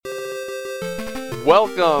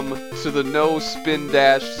Welcome to the No Spin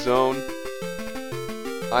Dash Zone.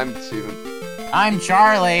 I'm Steven. I'm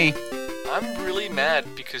Charlie. I'm really mad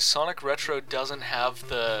because Sonic Retro doesn't have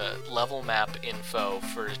the level map info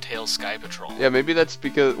for Tails Skypatrol. Yeah, maybe that's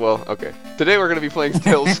because, well, okay. Today we're going to be playing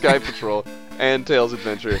Tails Skypatrol and Tails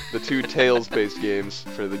Adventure, the two Tails-based games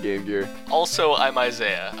for the Game Gear. Also, I'm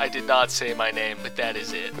Isaiah. I did not say my name, but that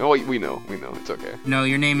is it. Oh, we know, it's okay. No,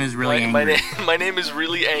 your name is really angry. My name is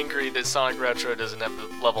really angry that Sonic Retro doesn't have the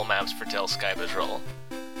level maps for Tails Skypatrol.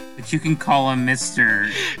 But you can call him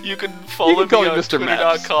Mr. You can follow me on Mr.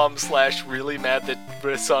 Maps. twitter.com/really mad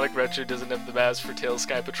that Sonic Retro doesn't have the maps for Tails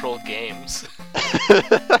Skypatrol games.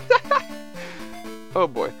 Oh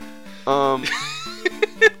boy.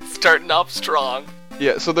 Starting off strong.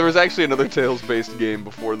 Yeah, so there was actually another Tails-based game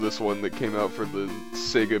before this one that came out for the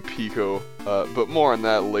Sega Pico, but more on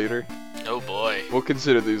that later. Oh boy. We'll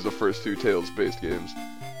consider these the first two Tails-based games.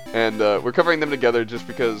 And we're covering them together just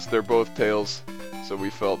because they're both Tails, so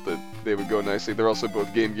we felt that they would go nicely. They're also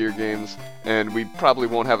both Game Gear games, and we probably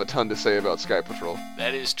won't have a ton to say about Sky Patrol.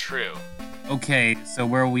 That is true. Okay, so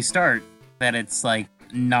where will we start? That it's, like,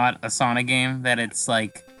 not a Sonic game? That it's,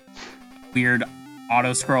 like, weird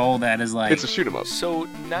auto-scroll that is, like... It's a shoot-'em-up. So,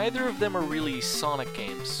 neither of them are really Sonic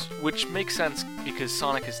games, which makes sense because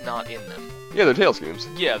Sonic is not in them. Yeah, they're Tails games.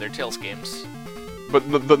 Yeah, they're Tails games. But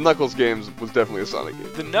the Knuckles games was definitely a Sonic game.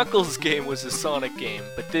 The Knuckles game was a Sonic game,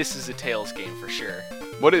 but this is a Tails game for sure.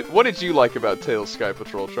 What did you like about Tails Sky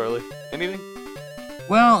Patrol, Charlie? Anything?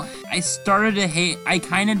 Well, I started to hate... I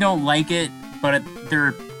kind of don't like it, but there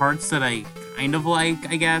are parts that I kind of like,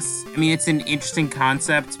 I guess. I mean, it's an interesting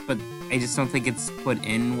concept, but I just don't think it's put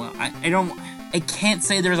in well. I can't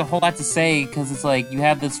say there's a whole lot to say, because it's like, you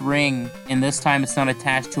have this ring, and this time it's not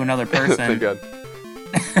attached to another person. Thank God.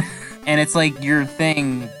 And it's like your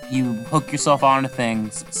thing, you hook yourself onto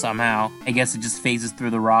things somehow. I guess it just phases through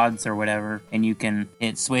the rods or whatever, and you can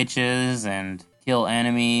hit switches and kill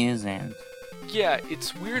enemies and... Yeah,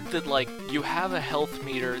 it's weird that, like, you have a health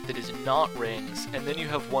meter that is not rings, and then you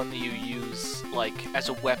have one that you use, like, as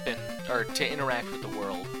a weapon, or to interact with the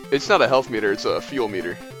world. It's not a health meter, it's a fuel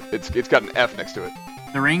meter. It's got an F next to it.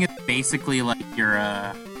 The ring is basically like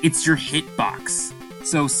it's your hitbox.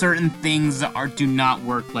 So certain things do not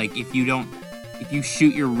work. Like if you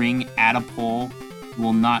shoot your ring at a pole, you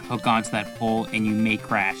will not hook onto that pole, and you may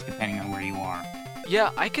crash depending on where you are. Yeah,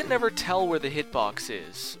 I can never tell where the hitbox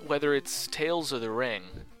is, whether it's Tails or the ring.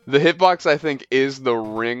 The hitbox, I think, is the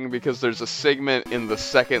ring, because there's a segment in the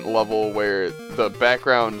second level where the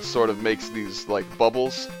background sort of makes these, like,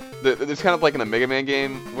 bubbles. It's kind of like in a Mega Man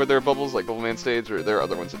game where there are bubbles, like Bubble Man Stage, or there are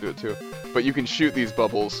other ones that do it too. But you can shoot these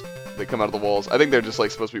bubbles that come out of the walls. I think they're just,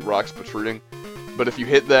 like, supposed to be rocks protruding. But if you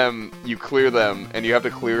hit them, you clear them, and you have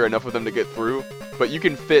to clear enough of them to get through. But you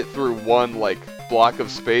can fit through one, like, block of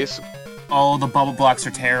space. Oh, the bubble blocks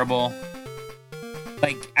are terrible.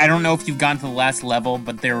 Like, I don't know if you've gotten to the last level,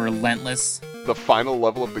 but they're relentless. The final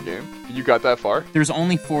level of the game? You got that far? There's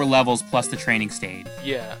only 4 levels plus the training stage.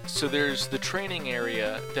 Yeah, so there's the training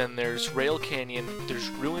area, then there's Rail Canyon, there's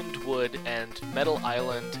Ruined Wood, and Metal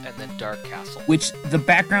Island, and then Dark Castle. Which, the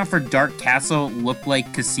background for Dark Castle looked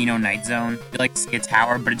like Casino Night Zone. It like a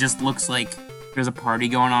tower, but it just looks like there's a party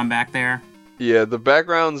going on back there. Yeah, the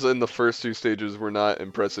backgrounds in the first 2 stages were not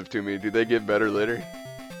impressive to me. Do they get better later?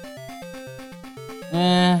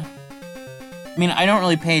 I mean, I don't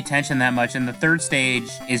really pay attention that much, and the third stage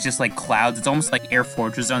is just like clouds. It's almost like Air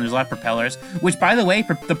Fortress Zone. There's a lot of propellers, which, by the way,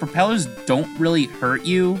 the propellers don't really hurt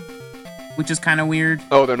you, which is kind of weird.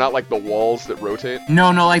 Oh, they're not like the walls that rotate?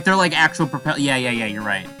 No, like, they're like actual propellers. Yeah, you're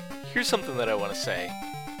right. Here's something that I want to say.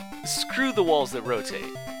 Screw the walls that rotate.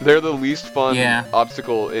 They're the least fun Yeah.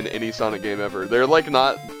 obstacle in any Sonic game ever. They're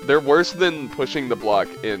they're worse than pushing the block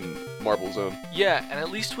in Marble Zone. Yeah, and at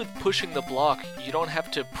least with pushing the block, you don't have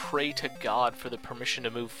to pray to God for the permission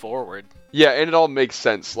to move forward. Yeah, and it all makes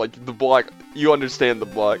sense. Like, the block, you understand the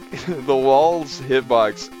block. The wall's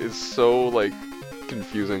hitbox is so, like,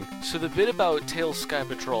 confusing. So the bit about Tails Sky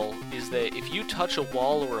Patrol is that if you touch a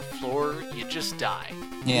wall or a floor, you just die.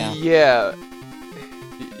 Yeah.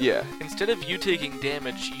 Yeah. Instead of you taking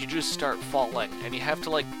damage, you just start falling, and you have to,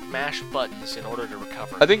 like, mash buttons in order to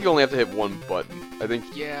recover. I think you only have to hit one button. I think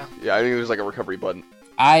Yeah. I think there's like a recovery button.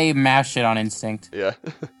 I mashed it on instinct. Yeah.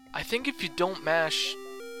 I think if you don't mashing...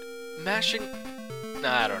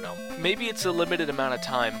 I don't know. Maybe it's a limited amount of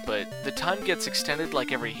time, but the time gets extended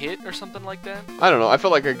like every hit or something like that? I don't know. I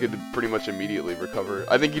felt like I could pretty much immediately recover.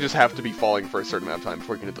 I think you just have to be falling for a certain amount of time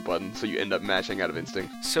before you can hit the button, so you end up mashing out of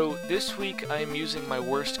instinct. So this week I am using my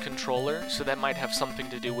worst controller, so that might have something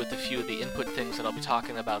to do with a few of the input things that I'll be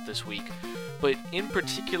talking about this week. But in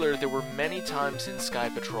particular, there were many times in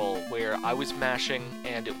Skypatrol where I was mashing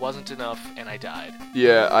and it wasn't enough and I died.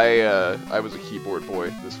 Yeah, I was a keyboard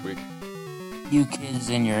boy this week. You kids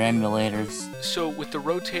and your emulators. So with the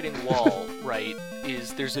rotating wall, right,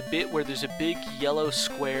 there's a bit where there's a big yellow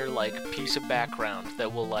square like piece of background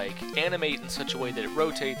that will like animate in such a way that it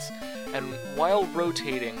rotates, and while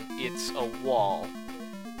rotating it's a wall.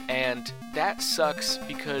 And that sucks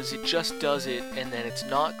because it just does it and then it's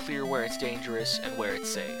not clear where it's dangerous and where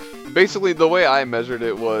it's safe. Basically, the way I measured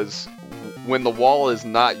it was when the wall is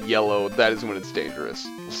not yellow, that is when it's dangerous.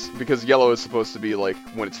 Because yellow is supposed to be like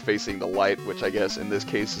when it's facing the light, which I guess in this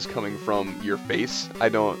case is coming from your face.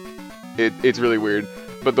 It's really weird.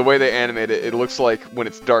 But the way they animate it, it looks like when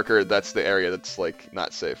it's darker, that's the area that's like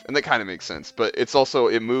not safe. And that kind of makes sense. But it's also,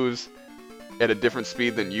 it moves at a different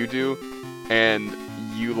speed than you do. And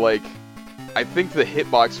you like, I think the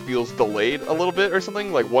hitbox feels delayed a little bit or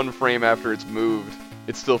something. Like 1 frame after it's moved,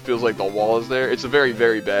 it still feels like the wall is there. It's a very,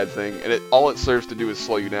 very bad thing. And all it serves to do is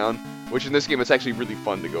slow you down. Which in this game, it's actually really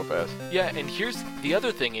fun to go fast. Yeah, and here's the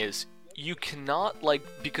other thing is, you cannot, like,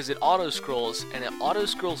 because it auto-scrolls, and it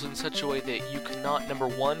auto-scrolls in such a way that you cannot, number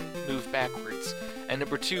 1, move backwards, and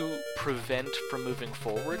number 2, prevent from moving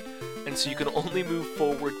forward, and so you can only move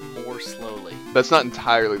forward more slowly. That's not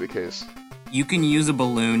entirely the case. You can use a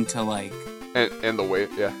balloon to, like... And the weight,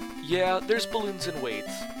 yeah. Yeah, there's balloons and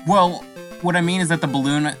weights. Well, what I mean is that the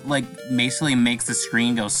balloon, like, basically makes the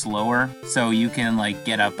screen go slower, so you can, like,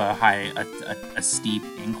 get up a steep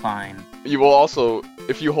incline. You will also,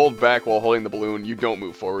 if you hold back while holding the balloon, you don't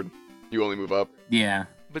move forward. You only move up. Yeah.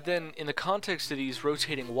 But then, in the context of these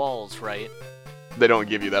rotating walls, right? They don't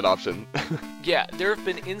give you that option. Yeah, there have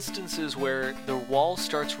been instances where the wall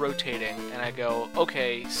starts rotating, and I go,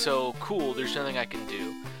 okay, so cool, there's nothing I can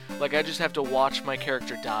do. Like, I just have to watch my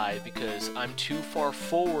character die because I'm too far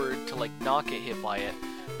forward to, like, not get hit by it,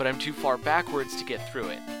 but I'm too far backwards to get through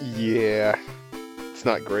it. Yeah. It's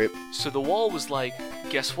not great. So the wall was like,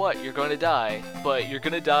 guess what, you're going to die, but you're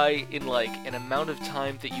going to die in, like, an amount of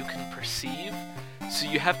time that you can perceive, so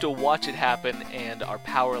you have to watch it happen and are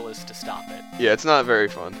powerless to stop it. Yeah, it's not very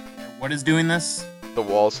fun. What is doing this? The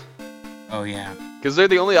walls. Oh, yeah. Because they're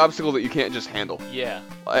the only obstacle that you can't just handle. Yeah.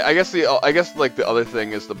 I guess like the other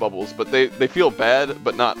thing is the bubbles, but they feel bad,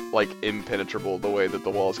 but not like impenetrable the way that the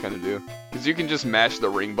walls kind of do. Because you can just mash the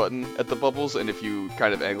ring button at the bubbles, and if you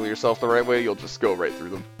kind of angle yourself the right way, you'll just go right through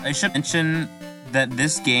them. I should mention that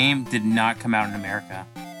this game did not come out in America.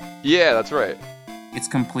 Yeah, that's right. It's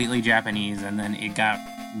completely Japanese, and then it got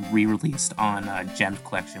re-released on Gems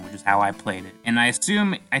Collection, which is how I played it. And I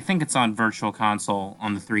think it's on Virtual Console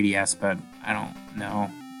on the 3DS, but I don't know.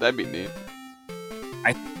 That'd be neat.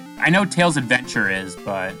 I know Tails Adventure is,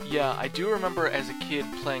 but... Yeah, I do remember as a kid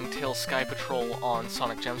playing Tails Sky Patrol on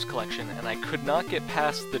Sonic Gems Collection, and I could not get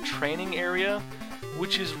past the training area,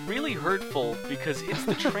 which is really hurtful because it's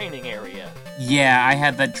the training area. Yeah, I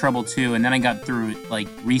had that trouble too, and then I got through it, like,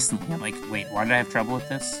 recently. I'm like, wait, why did I have trouble with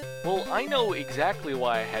this? Well, I know exactly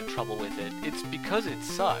why I had trouble with it. It's because it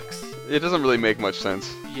sucks. It doesn't really make much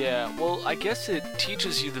sense. Yeah, well, I guess it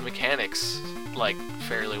teaches you the mechanics, like,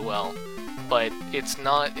 fairly well. But it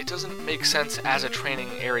doesn't make sense as a training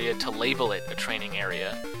area to label it a training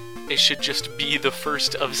area. It should just be the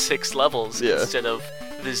first of 6 levels instead of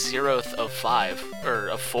the 0th of 5, or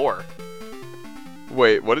of 4.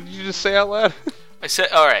 Wait, what did you just say out loud? I said,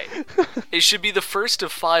 alright, it should be the first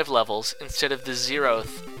of 5 levels instead of the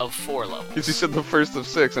 0th of 4 levels. Because you said the first of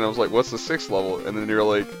 6, and I was like, what's the 6th level? And then you're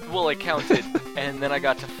like... Well, I counted, and then I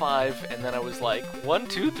got to 5, and then I was like, 1,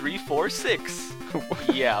 2, 3, 4, 6.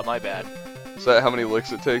 Yeah, my bad. Is that how many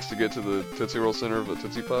licks it takes to get to the Tootsie Roll center of a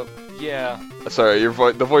Tootsie Pop? Yeah. Sorry,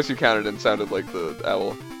 the voice you counted in sounded like the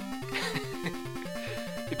owl.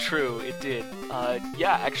 True, it did.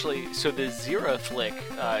 Yeah, actually, so the 0th lick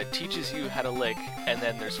teaches you how to lick, and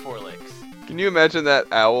then there's 4 licks. Can you imagine that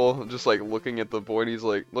owl just like looking at the boy and he's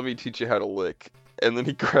like, let me teach you how to lick. And then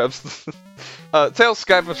he grabs the... Tails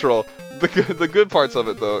Sky Patrol. The good parts of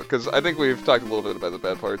it though, because I think we've talked a little bit about the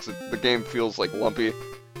bad parts. The game feels like lumpy.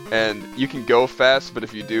 And you can go fast, but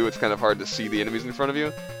if you do, it's kind of hard to see the enemies in front of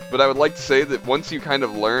you. But I would like to say that once you kind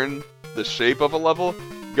of learn the shape of a level,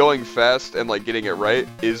 going fast and like getting it right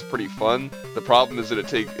is pretty fun. The problem is that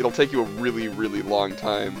it'll take you a really, really long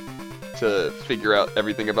time to figure out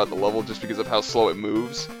everything about the level just because of how slow it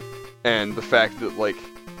moves. and the fact that, like,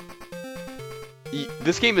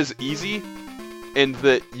 this game is easy in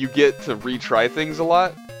that you get to retry things a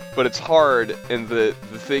lot, but it's hard in that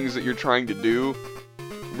the things that you're trying to do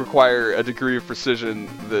require a degree of precision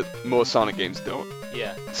that most Sonic games don't.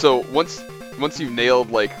 Yeah. So once you've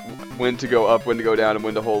nailed, like, when to go up, when to go down, and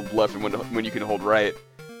when to hold left, and when you can hold right,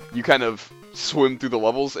 you kind of swim through the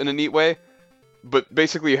levels in a neat way. But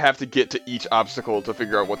basically you have to get to each obstacle to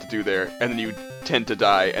figure out what to do there, and then you tend to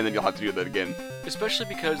die, and then you'll have to do that again. Especially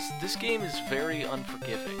because this game is very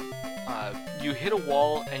unforgiving. You hit a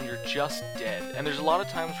wall and you're just dead, and there's a lot of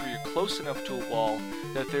times where you're close enough to a wall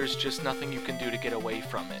that there's just nothing you can do to get away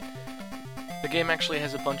from it. The game actually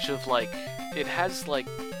has a bunch of, like, it has, like,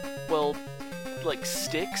 well, like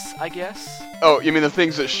sticks, I guess? Oh, you mean the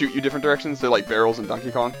things that shoot you different directions? They're like barrels in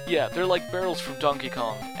Donkey Kong? Yeah, they're like barrels from Donkey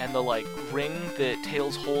Kong, and the, like, ring that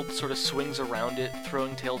Tails holds sort of swings around it,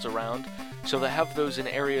 throwing Tails around. So they have those in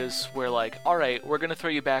areas where, like, alright, we're gonna throw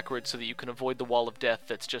you backwards so that you can avoid the wall of death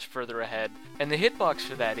that's just further ahead. And the hitbox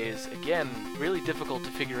for that is, again, really difficult to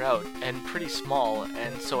figure out, and pretty small,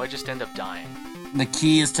 and so I just end up dying. The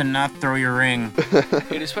key is to not throw your ring.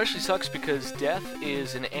 It especially sucks because death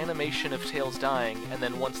is an animation of Tails dying, and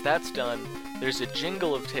then once that's done, there's a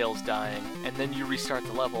jingle of Tails dying, and then you restart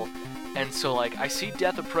the level. And so, like, I see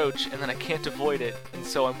death approach, and then I can't avoid it, and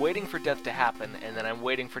so I'm waiting for death to happen, and then I'm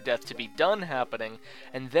waiting for death to be done happening,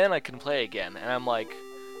 and then I can play again. And I'm, like,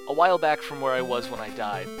 a while back from where I was when I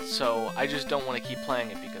died, so I just don't want to keep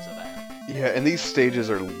playing it because of that. Yeah, and these stages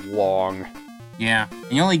are long. Yeah,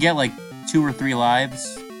 and you only get like 2 or 3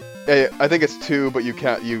 lives. Yeah, I think it's 2, but you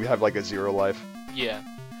have like a 0 life. Yeah.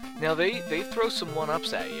 Now they throw some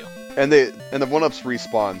 1-ups at you. And the 1-ups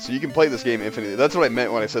respawn, so you can play this game infinitely. That's what I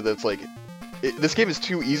meant when I said that it's like, this game is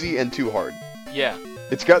too easy and too hard. Yeah.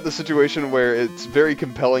 It's got the situation where it's very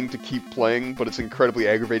compelling to keep playing, but it's incredibly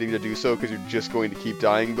aggravating to do so because you're just going to keep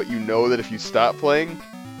dying, but you know that if you stop playing,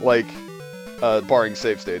 like, barring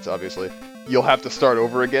save states, obviously, you'll have to start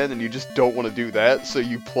over again, and you just don't want to do that, so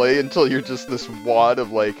you play until you're just this wad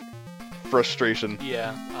of, like, frustration.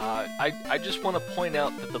 Yeah, I just want to point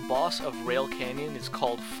out that the boss of Rail Canyon is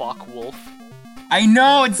called Fok Wolf. I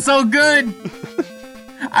know, it's so good!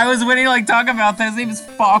 I was waiting to, like, talk about that. His name is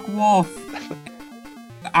Fok Wolf.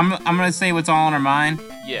 I'm gonna say what's all on our mind.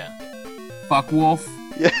 Yeah. Fuck Wolf.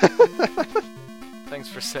 Yeah. Thanks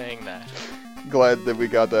for saying that. Glad that we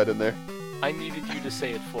got that in there. I needed you to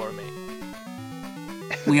say it for me.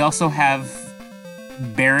 We also have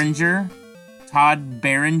Berenger. Todd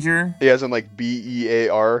Berenger. He has in like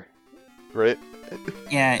B-E-A-R, right?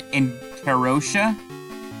 Yeah, and Karosha.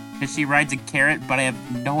 Because she rides a carrot, but I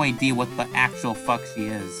have no idea what the actual fuck she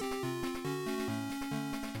is.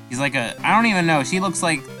 She's like a... I don't even know. She looks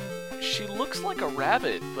like... She looks like a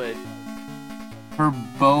rabbit, but... Her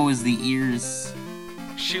bow is the ears.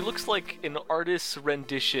 She looks like an artist's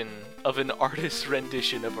rendition of an artist's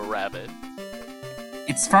rendition of a rabbit.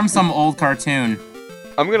 It's from some old cartoon.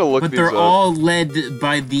 I'm gonna look But these they're up. all led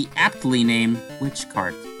by the aptly named Witch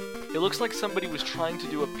Cart. It looks like somebody was trying to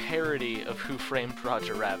do a parody of Who Framed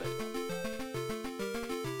Roger Rabbit.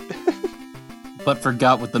 But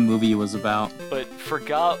forgot what the movie was about. But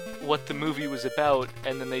forgot what the movie was about,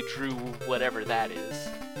 and then they drew whatever that is.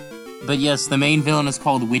 But yes, the main villain is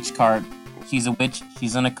called Witch Cart. She's a witch,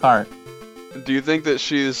 she's in a cart. Do you think that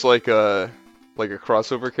she's like a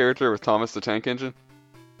crossover character with Thomas the Tank Engine?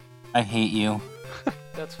 I hate you.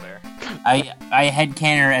 That's fair. I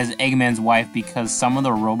headcanon her as Eggman's wife because some of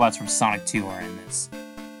the robots from Sonic 2 are in this.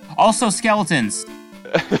 Also skeletons!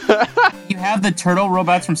 You have the turtle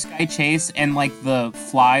robots from Sky Chase and like the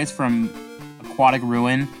flies from Aquatic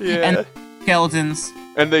Ruin. Yeah. And skeletons.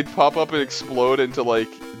 And they pop up and explode into like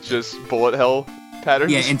just bullet hell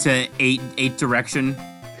patterns. Yeah, into eight direction.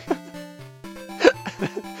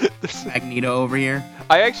 Magneto over here.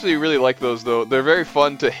 I actually really like those though. They're very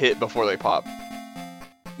fun to hit before they pop.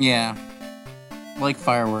 Yeah. Like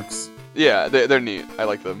fireworks. Yeah, they're neat. I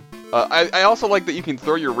like them. I also like that you can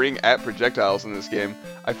throw your ring at projectiles in this game.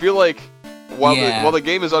 I feel like while the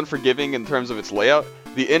game is unforgiving in terms of its layout,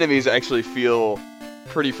 the enemies actually feel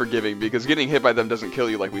pretty forgiving because getting hit by them doesn't kill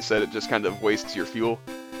you like we said, it just kind of wastes your fuel.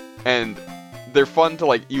 And they're fun to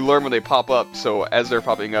like, you learn when they pop up, so as they're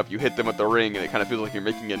popping up, you hit them with the ring and it kind of feels like you're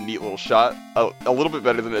making a neat little shot. A little bit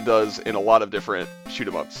better than it does in a lot of different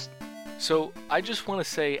shoot-em-ups. So, I just want to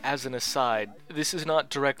say, as an aside, this is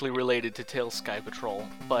not directly related to Tails Skypatrol,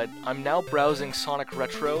 but I'm now browsing Sonic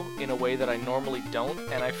Retro in a way that I normally don't,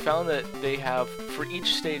 and I found that they have, for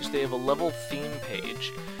each stage, they have a level theme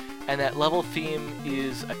page, and that level theme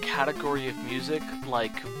is a category of music,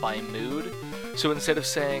 like by mood, So instead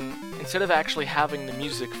of actually having the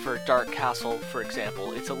music for Dark Castle, for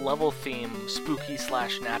example, it's a level theme,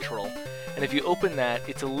 spooky/natural. And if you open that,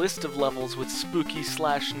 it's a list of levels with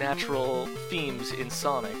spooky/natural themes in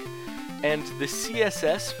Sonic. And the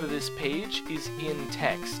CSS for this page is in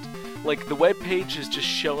text. Like, the web page is just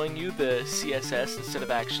showing you the CSS instead of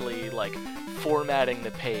actually, like, formatting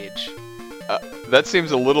the page. That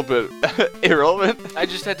seems a little bit irrelevant. I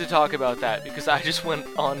just had to talk about that because I just went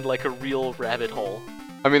on, like, a real rabbit hole.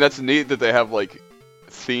 I mean, that's neat that they have, like,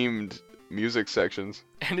 themed music sections.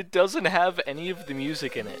 And it doesn't have any of the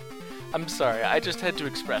music in it. I'm sorry, I just had to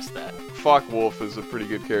express that. Fok Wolf is a pretty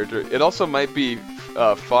good character. It also might be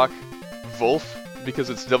Fok Wolf because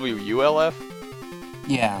it's WULF.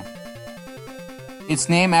 Yeah. It's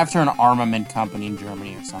named after an armament company in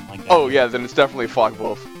Germany or something like that. Oh yeah, then it's definitely Fok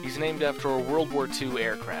Wolf. He's named after a World War II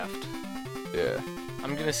aircraft. Yeah.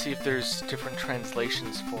 I'm gonna see if there's different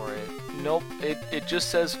translations for it. Nope, it just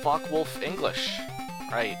says Fok Wolf English.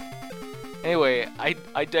 Right. Anyway,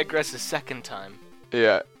 I digress a second time.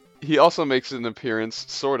 Yeah. He also makes an appearance,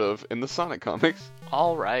 sort of, in the Sonic comics.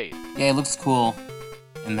 Alright. Yeah, it looks cool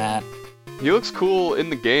in that. He looks cool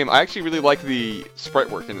in the game. I actually really like the sprite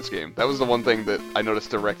work in this game. That was the one thing that I noticed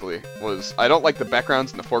directly, was I don't like the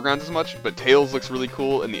backgrounds and the foregrounds as much, but Tails looks really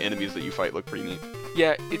cool, and the enemies that you fight look pretty neat.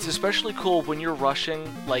 Yeah, it's especially cool when you're rushing,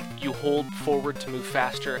 like, you hold forward to move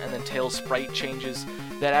faster, and then Tails' sprite changes.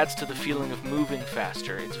 That adds to the feeling of moving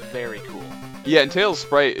faster. It's very cool. Yeah, and Tails'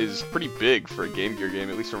 sprite is pretty big for a Game Gear game,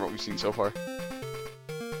 at least from what we've seen so far.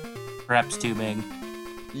 Perhaps too big.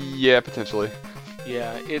 Yeah, potentially.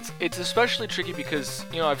 Yeah, it's especially tricky because,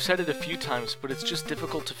 you know, I've said it a few times, but it's just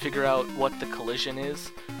difficult to figure out what the collision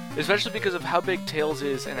is. Especially because of how big Tails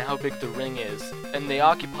is and how big the ring is, and they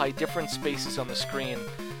occupy different spaces on the screen.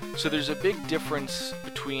 So there's a big difference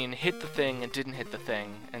between hit the thing and didn't hit the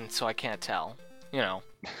thing, and so I can't tell. You know.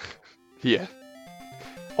 Yeah.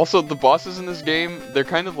 Also, the bosses in this game, they're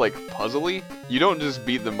kind of like puzzly. You don't just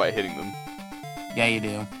beat them by hitting them. Yeah, you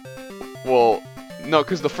do. Well, no,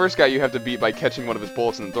 because the first guy you have to beat by catching one of his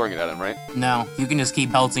bullets and then throwing it at him, right? No, you can just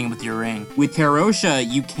keep pelting with your ring. With Terosha,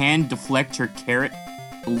 you can deflect her carrot.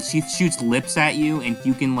 She shoots lips at you, and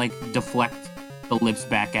you can, like, deflect the lips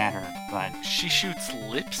back at her, but... She shoots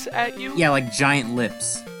lips at you? Yeah, like giant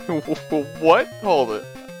lips. What? Hold it.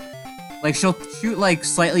 Like, she'll shoot, like,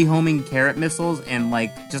 slightly homing carrot missiles and,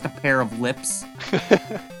 like, just a pair of lips.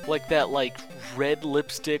 Like that, like, red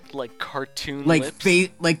lipstick, like, cartoon like,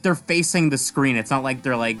 lips? like, they're facing the screen. It's not like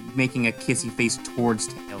they're, like, making a kissy face towards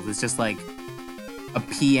Tails. It's just, like, a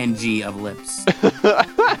PNG of lips.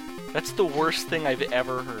 That's the worst thing I've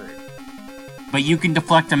ever heard. But you can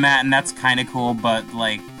deflect them at, and that's kind of cool, but,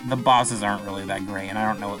 like, the bosses aren't really that great, and I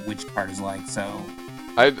don't know what which part is like, so...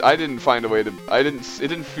 I didn't find a way to... it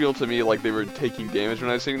didn't feel to me like they were taking damage when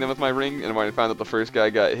I was hitting them with my ring, and when I found that the first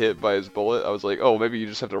guy got hit by his bullet, I was like, oh, maybe you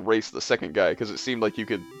just have to race the second guy, because it seemed like you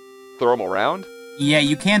could throw him around? Yeah,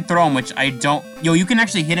 you can throw him, which I don't... Yo, you can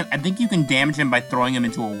actually hit him. I think you can damage him by throwing him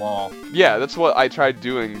into a wall. Yeah, that's what I tried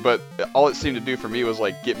doing, but all it seemed to do for me was,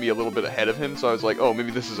 like, get me a little bit ahead of him, so I was like, oh,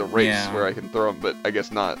 maybe this is a race where I can throw him, but I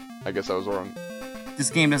guess not. I guess I was wrong.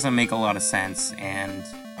 This game doesn't make a lot of sense, and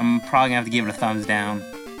I'm probably gonna have to give it a thumbs down.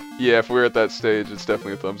 Yeah, if we're at that stage, it's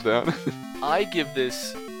definitely a thumbs down. I give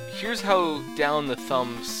this... Here's how down the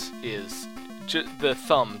thumbs is. Just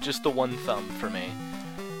the one thumb for me.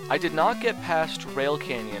 I did not get past Rail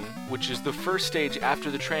Canyon, which is the first stage after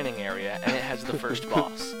the training area, and it has the first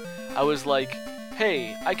boss. I was like,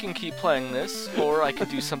 hey, I can keep playing this, or I could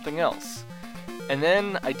do something else. And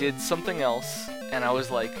then I did something else, and I was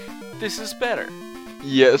like, this is better.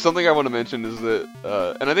 Yeah, something I want to mention is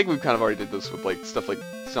that, and I think we kind of already did this with like stuff like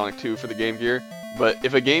Sonic 2 for the Game Gear, but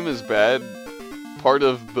if a game is bad, part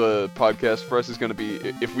of the podcast for us is going to be,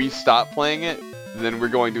 if we stop playing it, then we're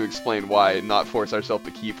going to explain why, and not force ourselves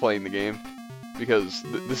to keep playing the game, because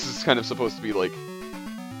this is kind of supposed to be like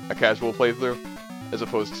a casual playthrough, as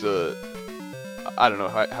opposed to, I don't know,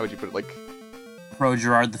 how would you put it, like... Pro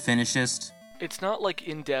Gerard the Finishist. It's not like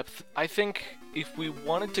in-depth. I think if we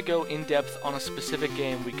wanted to go in-depth on a specific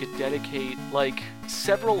game, we could dedicate, like,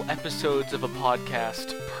 several episodes of a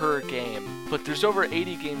podcast per game. But there's over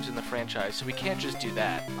 80 games in the franchise, so we can't just do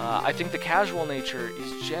that. I think the casual nature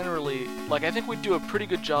is generally... Like, I think we'd do a pretty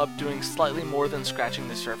good job doing slightly more than scratching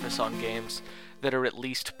the surface on games that are at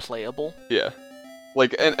least playable. Yeah.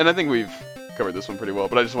 Like, and I think we've covered this one pretty well,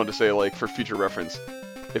 but I just wanted to say, like, for future reference,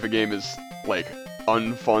 if a game is, like,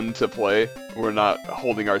 unfun to play, we're not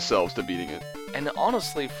holding ourselves to beating it. And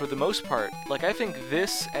honestly, for the most part, like, I think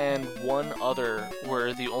this and one other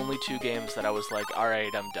were the only two games that I was like,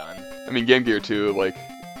 alright, I'm done. I mean, Game Gear 2, like,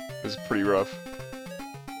 It was pretty rough.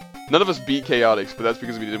 None of us beat Chaotix, but that's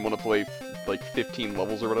because we didn't want to play like 15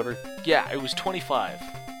 levels or whatever. Yeah, it was 25.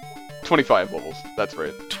 25 levels, that's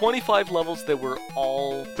right. 25 levels that were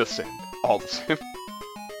all The same. All the same.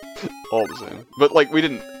 All the same. But like, we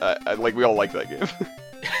didn't, like, we all liked that game.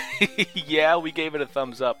 yeah, we gave it a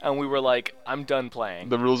thumbs up, and we were like, I'm done playing.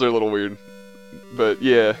 The rules are a little weird. But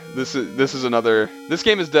yeah, this is another... This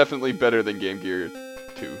game is definitely better than Game Gear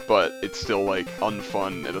 2, but it's still, like,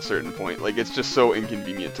 unfun at a certain point. Like, it's just so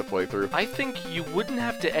inconvenient to play through. I think you wouldn't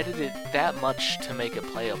have to edit it that much to make it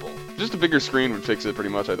playable. Just a bigger screen would fix it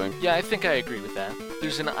pretty much, I think. Yeah, I think I agree with that.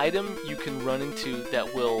 There's an item you can run into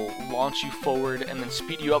that will launch you forward and then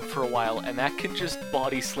speed you up for a while, and that can just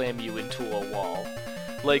body slam you into a wall.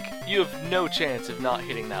 Like, you have no chance of not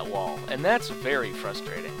hitting that wall, and that's very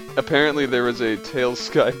frustrating. Apparently there was a Tails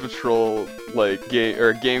Skypatrol, like,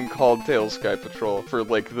 game called Tails Skypatrol for,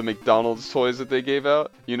 like, the McDonald's toys that they gave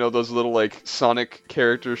out. You know, those little, like, Sonic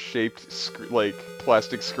character-shaped, like,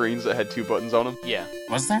 plastic screens that had 2 buttons on them? Yeah.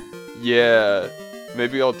 Was there? Yeah.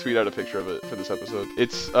 Maybe I'll tweet out a picture of it for this episode.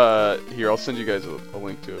 It's, here, I'll send you guys a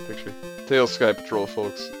link to a picture. Tails Skypatrol,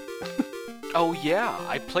 folks. Oh yeah,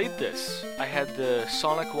 I played this. I had the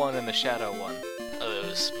Sonic one and the Shadow one. Are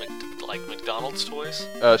those like McDonald's toys?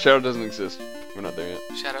 Shadow doesn't exist. We're not there yet.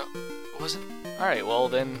 Shadow wasn't. Alright, well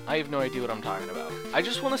then, I have no idea what I'm talking about. I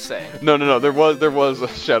just want to say... No, there was a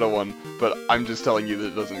Shadow one, but I'm just telling you that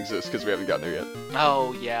it doesn't exist because we haven't gotten there yet.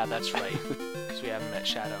 Oh yeah, that's right. Because we haven't met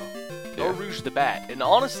Shadow. Yeah. Or Rouge the Bat. And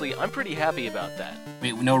honestly, I'm pretty happy about that.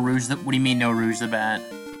 Wait, no Rouge the... What do you mean, no Rouge the Bat?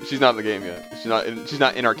 She's not in the game yet. She's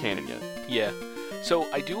not in our canon yet. Yeah. So,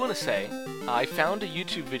 I do want to say, I found a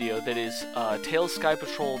YouTube video that is Tails Sky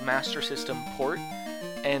Patrol Master System port,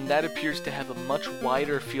 and that appears to have a much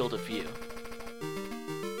wider field of view.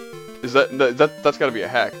 Is that's got to be a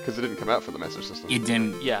hack because it didn't come out for the Master System. It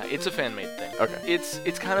didn't. Yeah, it's a fan-made thing. Okay.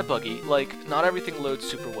 It's kind of buggy. Like, not everything loads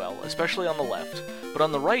super well, especially on the left. But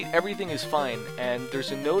on the right, everything is fine, and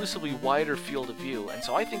there's a noticeably wider field of view. And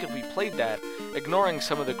so I think if we played that, ignoring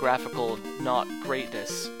some of the graphical not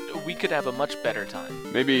greatness, we could have a much better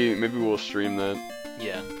time. Maybe we'll stream that.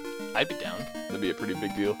 Yeah, I'd be down. That'd be a pretty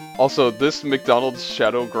big deal. Also, this McDonald's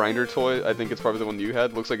Shadow Grinder toy, I think it's probably the one you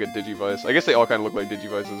had, looks like a Digivice. I guess they all kind of look like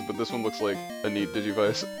Digivices, but this one looks like a neat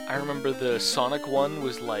Digivice. I remember the Sonic one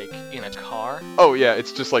was, like, in a car. Oh yeah,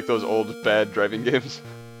 it's just like those old bad driving games.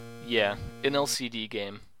 Yeah, an LCD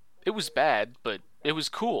game. It was bad, but it was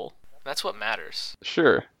cool. That's what matters.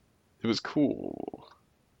 Sure. It was cool.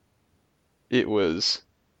 It was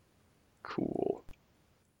cool.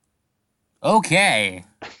 Okay.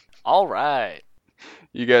 Alright.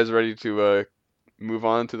 You guys ready to move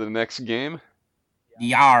on to the next game?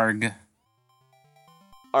 Yarg.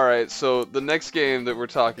 Alright, so the next game that we're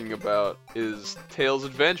talking about is Tails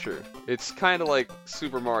Adventure. It's kind of like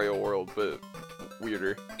Super Mario World, but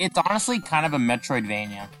weirder. It's honestly kind of a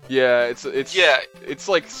Metroidvania. Yeah, it's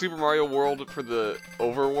like Super Mario World for the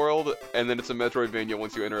overworld, and then it's a Metroidvania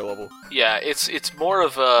once you enter a level. Yeah, it's more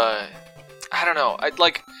of a... I don't know. I'd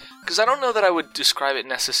like... Because I don't know that I would describe it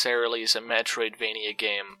necessarily as a Metroidvania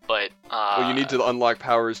game, but... Well, you need to unlock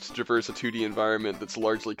powers to traverse a 2D environment that's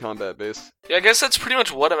largely combat-based. Yeah, I guess that's pretty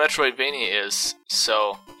much what a Metroidvania is.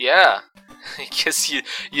 So, yeah. I guess you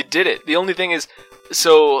did it. The only thing is...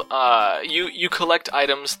 So, you collect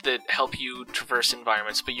items that help you traverse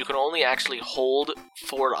environments, but you can only actually hold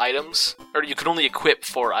 4 items, or you can only equip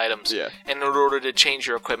 4 items. Yeah. And in order to change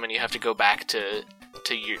your equipment, you have to go back to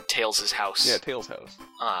your Tails' house. Yeah, Tails' house.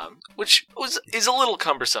 Which is a little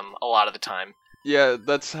cumbersome a lot of the time. Yeah,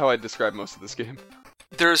 that's how I describe most of this game.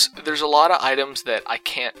 There's a lot of items that I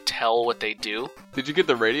can't tell what they do. Did you get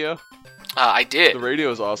the radio? I did. The radio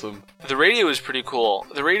is awesome. The radio is pretty cool.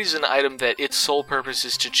 The radio is an item that its sole purpose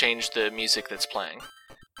is to change the music that's playing.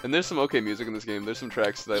 And there's some okay music in this game. There's some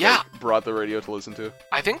tracks that I brought the radio to listen to.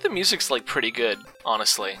 I think the music's like pretty good,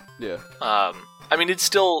 honestly. Yeah. I mean, it's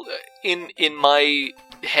still in my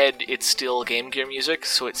head. It's still Game Gear music,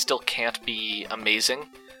 so it still can't be amazing.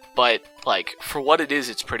 But like for what it is,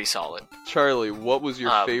 it's pretty solid. Charlie, what was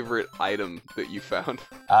your favorite item that you found?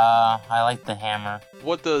 I like the hammer.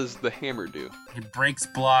 What does the hammer do? It breaks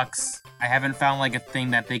blocks. I haven't found like a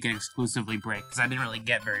thing that they can exclusively break because I didn't really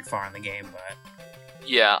get very far in the game, but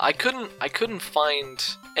yeah, I couldn't find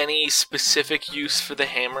any specific use for the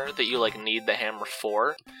hammer that you like need the hammer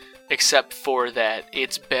for, except for that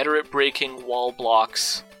it's better at breaking wall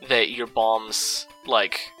blocks that your bombs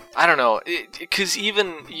like. I don't know, because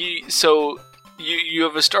even you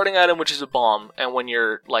have a starting item which is a bomb, and when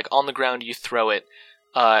you're like on the ground you throw it,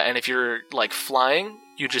 and if you're like flying,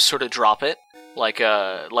 you just sort of drop it. like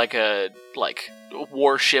a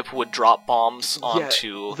warship would drop bombs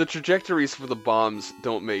onto. The trajectories for the bombs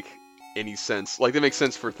don't make any sense. Like, they make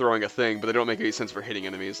sense for throwing a thing, but they don't make any sense for hitting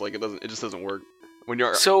enemies. Like, it just doesn't work. When you're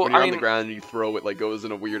on the ground and you throw it, like, goes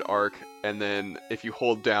in a weird arc, and then if you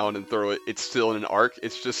hold down and throw it, it's still in an arc.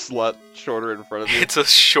 It's just a lot shorter in front of you. It's a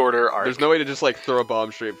shorter arc. There's no way to just, like, throw a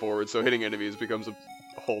bomb straight forward, so hitting enemies becomes a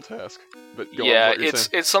whole task. But go on with what you're saying.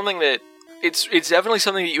 It's something that it's definitely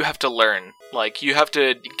something that you have to learn. Like, you have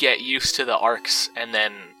to get used to the arcs and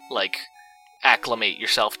then, like, acclimate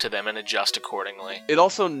yourself to them and adjust accordingly. It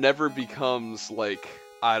also never becomes, like,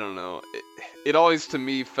 I don't know. It always, to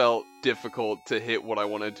me, felt difficult to hit what I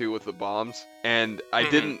want to do with the bombs. And I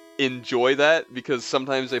didn't enjoy that, because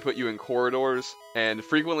sometimes they put you in corridors, and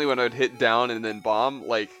frequently when I would hit down and then bomb,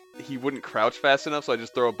 like, he wouldn't crouch fast enough, so I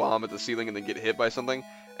just throw a bomb at the ceiling and then get hit by something.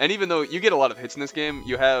 And even though you get a lot of hits in this game,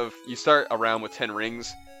 you start around with 10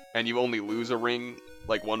 rings, and you only lose a ring,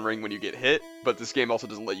 like one ring when you get hit, but this game also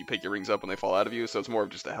doesn't let you pick your rings up when they fall out of you, so it's more of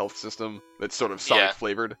just a health system that's sort of Sonic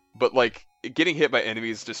flavored. But, like, getting hit by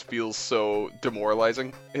enemies just feels so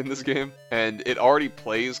demoralizing in this game, and it already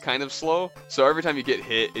plays kind of slow, so every time you get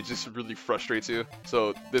hit, it just really frustrates you.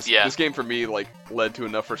 So this game for me, like, led to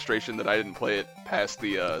enough frustration that I didn't play it past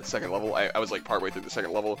the second level. I was, like, partway through the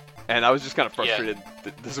second level, and I was just kind of frustrated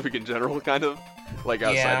this week in general, kind of, like,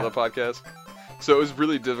 outside of the podcast. So it was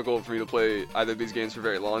really difficult for me to play either of these games for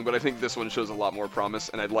very long, but I think this one shows a lot more promise,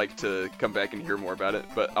 and I'd like to come back and hear more about it.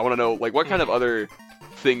 But I want to know, like, what kind of other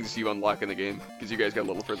things you unlock in the game? Because you guys got a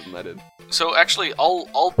little further than I did. So actually,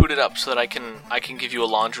 I'll boot it up so that I can give you a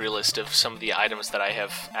laundry list of some of the items that I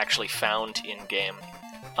have actually found in game.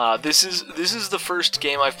 This is the first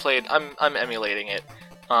game I've played. I'm emulating it.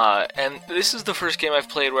 And this is the first game I've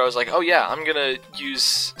played where I was like, oh yeah, I'm gonna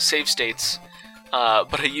use save states.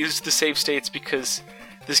 But I used the save states because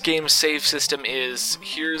this game's save system is,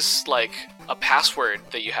 here's, like, a password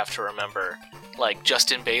that you have to remember, like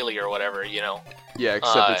Justin Bailey or whatever, you know? Yeah,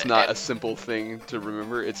 except it's not a simple thing to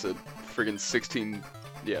remember, it's a friggin' 16,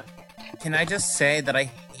 Can I just say that I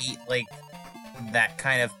hate, like, that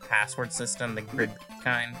kind of password system, the grid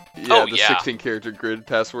kind? Yeah, 16-character grid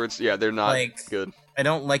passwords, they're not good. I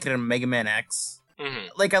don't like it in Mega Man X. Mm-hmm.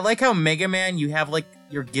 Like, I like how Mega Man, you have, like,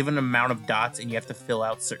 your given amount of dots, and you have to fill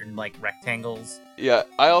out certain, like, rectangles. Yeah,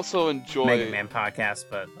 I also enjoy... Mega Man podcast,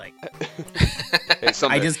 but, like... Hey,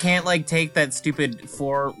 I just can't, like, take that stupid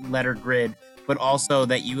 4-letter grid, but also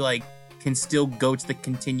that you, like, can still go to the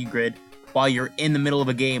continue grid while you're in the middle of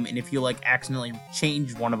a game, and if you, like, accidentally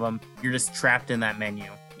change one of them, you're just trapped in that menu.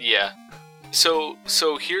 Yeah. So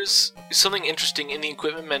here's something interesting in the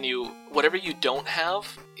equipment menu. Whatever you don't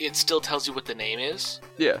have, it still tells you what the name is.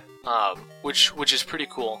 Yeah. Which is pretty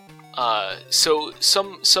cool. So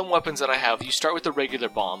some weapons that I have, you start with the regular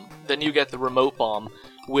bomb, then you get the remote bomb,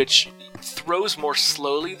 which throws more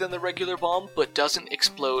slowly than the regular bomb, but doesn't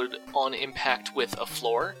explode on impact with a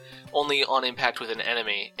floor, only on impact with an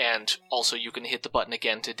enemy, and also you can hit the button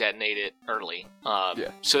again to detonate it early.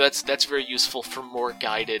 So that's very useful for more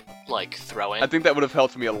guided, like, throwing. I think that would have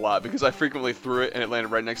helped me a lot, because I frequently threw it and it landed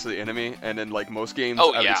right next to the enemy, and in, like, most games, I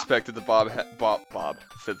would expect that the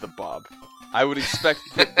I would expect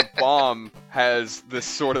that the bomb has this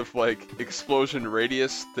sort of, like, explosion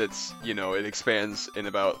radius that's, you know, it expands in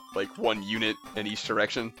about, like, 1 unit in each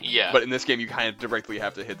direction. Yeah. But in this game, you kind of directly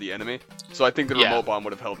have to hit the enemy. So I think the remote bomb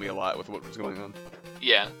would have helped me a lot with what was going on.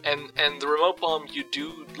 Yeah, and the remote bomb you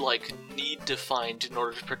do, like, need to find in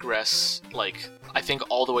order to progress, like, I think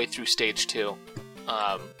all the way through stage 2.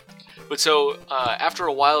 But so, after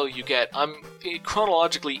a while you get,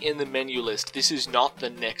 chronologically in the menu list, this is not the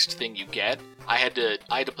next thing you get. I had to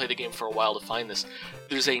play the game for a while to find this.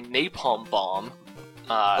 There's a napalm bomb.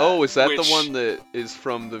 Is that the one that is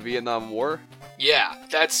from the Vietnam War? Yeah,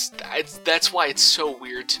 that's why it's so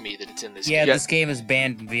weird to me that it's in this game. Yeah, this game is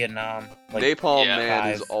banned in Vietnam. Like, Napalm Man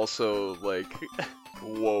is also, like,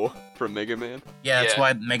 whoa, from Mega Man? Yeah, that's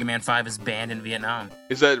why Mega Man 5 is banned in Vietnam.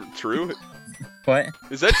 Is that true? What?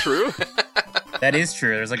 Is that true? That is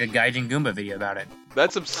true. There's, like, a Gaijin Goomba video about it.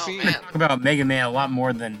 That's obscene. Talk about Mega Man a lot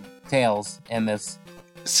more than Tails in this.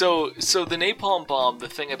 So the napalm bomb, the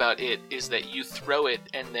thing about it is that you throw it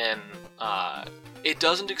and then it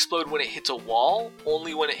doesn't explode when it hits a wall,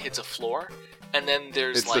 only when it hits a floor, and then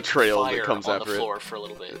there's the trail fire that comes on after the floor for a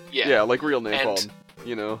little bit. Yeah, like real napalm,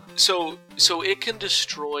 you know. So it can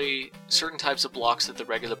destroy certain types of blocks that the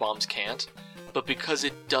regular bombs can't, but because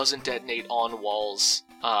it doesn't detonate on walls,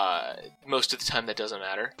 most of the time that doesn't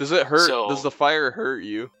matter. Does it hurt? So- Does the fire hurt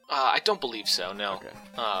you? I don't believe so, no.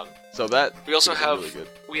 Okay. So that We also would've been have really good.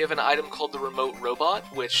 we have an item called the remote robot,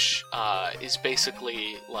 which is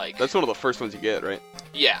basically like That's one of the first ones you get, right?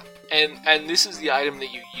 yeah, and this is the item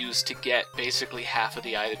that you use to get basically half of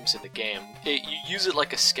the items in the game. You use it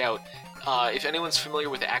like a scout. If anyone's familiar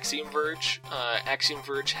with Axiom Verge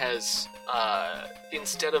has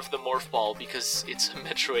instead of the morph ball, because it's a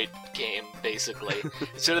Metroid game basically.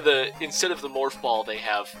 instead of the morph ball, they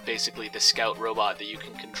have basically the scout robot that you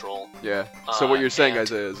can control. Yeah. So what you're saying, and-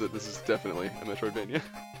 Isaiah, is that this is definitely a Metroidvania.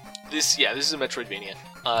 This is a Metroidvania,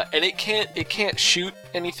 and it can't shoot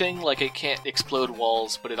anything, like it can't explode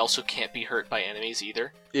walls, but it also can't be hurt by enemies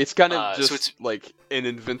either. It's kind of so just it's- like an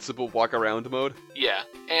invincible walk around mode. Yeah,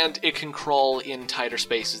 and it can crawl in tighter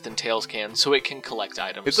spaces than Tails can, so it can collect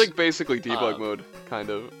items. It's like basically debug mode, kind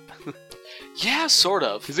of. yeah, sort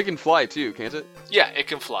of. Because it can fly too, can't it? Yeah, it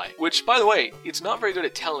can fly. Which, by the way, it's not very good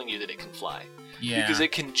at telling you that it can fly. Yeah. Because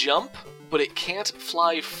it can jump, but it can't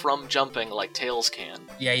fly from jumping like Tails can.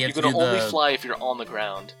 Yeah, you You have to can do only the fly if you're on the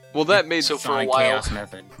ground. Well, that made So for a Sonic while- Chaos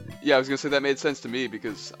method. yeah, I was gonna say that made sense to me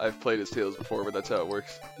because I've played as Tails before, but that's how it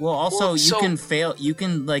works. Well, also Well, so- you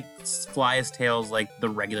can like fly as Tails like the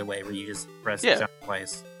regular way where you just press Yeah. jump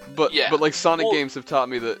twice. But Yeah. like Sonic Well- games have taught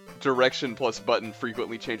me that direction plus button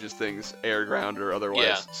frequently changes things, air, ground, or otherwise.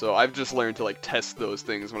 Yeah. So I've just learned to like test those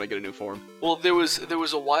things when I get a new form. Well, there was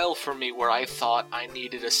a while for me where I thought I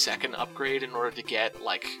needed a second upgrade in order to get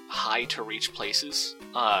like high to reach places,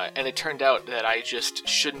 and it turned out that I just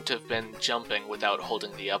shouldn't have been jumping without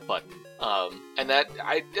holding the up button. And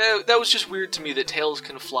that was just weird to me that Tails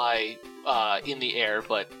can fly in the air,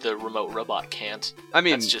 but the remote robot can't. I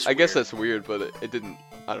mean, That's just I guess weird. that's weird, but it didn't.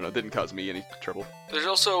 I don't know. It didn't cause me any trouble. There's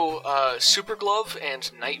also Super Glove and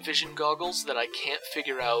Night Vision goggles that I can't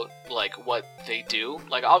figure out like what they do.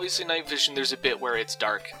 Like obviously Night Vision, there's a bit where it's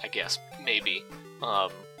dark, I guess, maybe.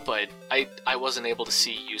 But I wasn't able to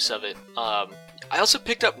see use of it. I also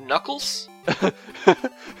picked up Knuckles.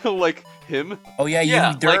 Like him? Oh yeah,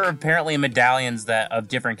 Yeah, there like- are apparently medallions that of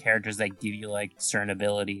different characters that give you like certain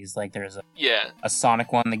abilities. Like there's Yeah, a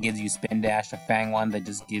Sonic one that gives you spin dash, a Fang one that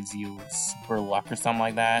just gives you super luck or something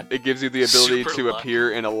like that. It gives you the ability Super to luck.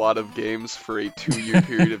 appear in a lot of games for a 2-year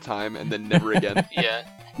period of time and then never again. yeah.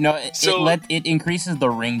 No, So- it increases the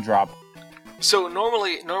ring drop. So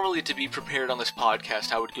normally to be prepared on this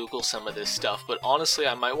podcast, I would Google some of this stuff, but honestly,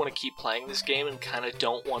 I might want to keep playing this game and kind of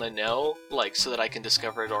don't want to know, like, so that I can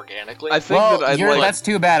discover it organically. I think Well, that I'd like. that's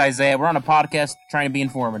too bad, Isaiah. We're on a podcast trying to be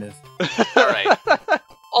informative. All right.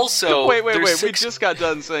 Also, wait. there's We 6 just got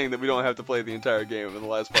done saying that we don't have to play the entire game in the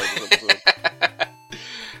last part of this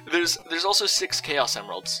episode. there's also 6 Chaos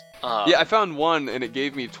Emeralds. Yeah, I found one and it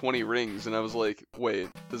gave me 20 rings, and I was like, wait,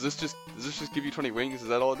 does this just give you 20 rings? Is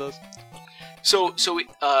that all it does? So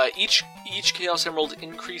each Chaos Emerald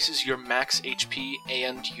increases your max HP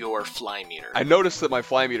and your fly meter. I noticed that my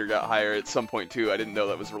fly meter got higher at some point too. I didn't know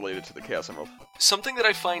that was related to the Chaos Emerald. Something that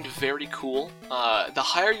I find very cool, the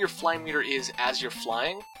higher your fly meter is as you're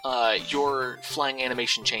flying, your flying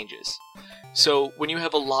animation changes. So when you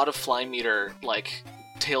have a lot of fly meter, like,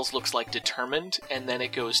 Tails looks like determined, and then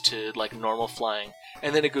it goes to, like, normal flying,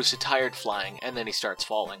 and then it goes to tired flying, and then he starts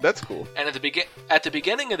falling. That's cool. And at the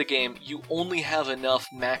beginning of the game, you only have enough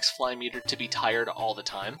max fly meter to be tired all the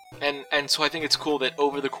time. And so I think it's cool that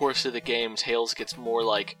over the course of the game, Tails gets more,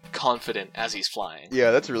 like, confident as he's flying.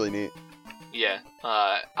 Yeah, that's really neat. Yeah.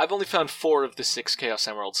 I've only found 4 of the 6 Chaos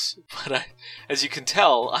Emeralds, but as you can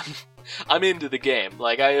tell, I'm into the game.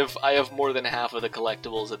 Like, I have more than half of the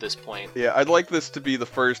collectibles at this point. Yeah, I'd like this to be the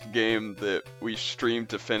first game that we stream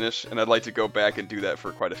to finish, and I'd like to go back and do that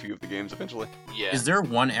for quite a few of the games eventually. Yeah. Is there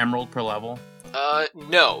one emerald per level?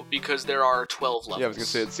 No, because there are 12 levels. Yeah, I was gonna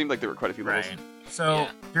say, it seemed like there were quite a few levels. Right. So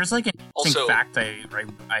Yeah. there's like an interesting Also- fact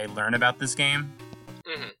I learned about this game.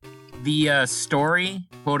 Mhm. The story,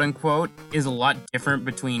 quote unquote, is a lot different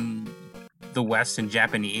between the West and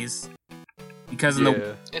Japanese. Because in the Yeah.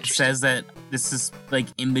 it Interesting. says that this is like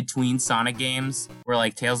in between Sonic games where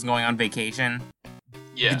like Tails is going on vacation.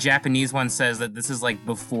 Yeah. The Japanese one says that this is like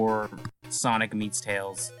before Sonic meets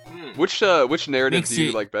Tails. Which narrative Makes do you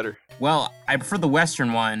you- like better? Well, I prefer the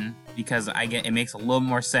Western one because it makes a little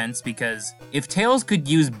more sense. Because if Tails could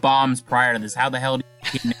use bombs prior to this, how the hell did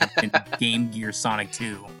he kidnap in Game Gear Sonic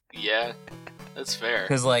 2? Yeah. That's fair.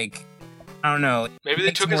 Because like, I don't know. Maybe it they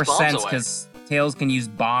makes took more his bombs sense away. because Tails can use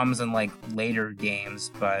bombs in like later games,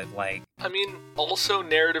 but like, I mean, also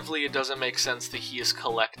narratively, it doesn't make sense that he is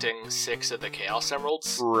collecting 6 of the Chaos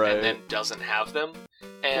Emeralds Right. and then doesn't have them.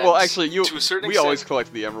 And Well, actually, to a certain we extent, always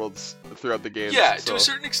collect the emeralds throughout the game. yeah, so. to a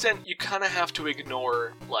certain extent, you kind of have to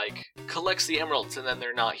ignore, like, collects the emeralds and then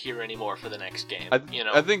they're not here anymore for the next game, you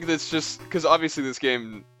know? I think that's just because obviously this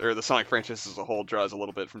game, or the Sonic franchise as a whole, draws a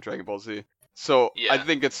little bit from Dragon Ball Z. So Yeah. I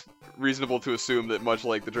think it's reasonable to assume that much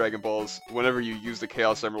like the Dragon Balls, whenever you use the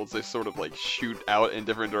Chaos Emeralds, they sort of like shoot out in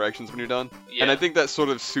different directions when you're done. Yeah. And I think that sort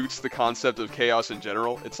of suits the concept of chaos in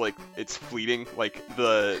general. It's like, it's fleeting. Like,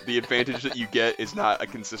 the advantage that you get is not a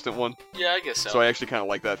consistent one. Yeah, I guess so. So I actually kind of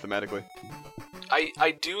like that thematically.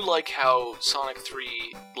 I do like how Sonic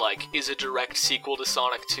 3, like, is a direct sequel to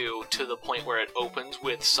Sonic 2 to the point where it opens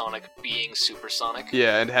with Sonic being Super Sonic.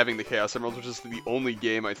 Yeah, and having the Chaos Emeralds, which is the only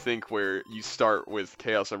game, I think, where you start with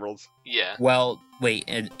Chaos Emeralds. Yeah. Well, wait,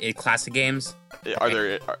 in classic games? Are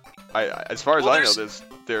there... as far as Well, I know, there's-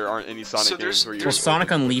 there aren't any Sonic So games where you... Well,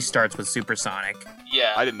 Sonic Unleashed starts with Super Sonic.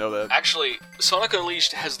 Yeah. I didn't know that. Actually, Sonic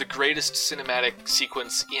Unleashed has the greatest cinematic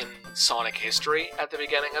sequence in Sonic history at the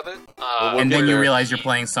beginning of it. Well, And then get you there. realize you're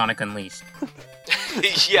playing Sonic Unleashed.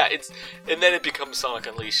 Yeah, and then it becomes Sonic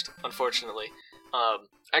Unleashed, unfortunately.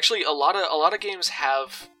 Actually, a lot of games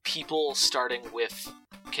have people starting with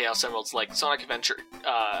Chaos Emeralds, like Sonic Adventure.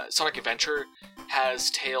 Sonic Adventure has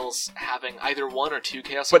Tails having either one or two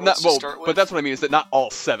Chaos But Emeralds not to start with. But that's what I mean, is that not all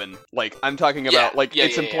 7. Like, I'm talking about, Yeah, like, yeah,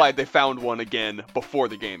 it's yeah, implied they found one again before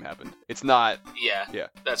the game happened. It's not... Yeah, Yeah.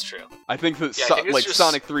 that's true. I think that, Yeah, I think it's like, just-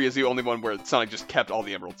 Sonic 3 is the only one where Sonic just kept all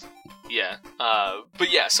the emeralds. Yeah,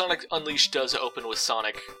 but yeah, Sonic Unleashed does open with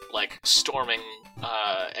Sonic, like, storming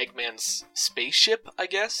Eggman's spaceship, I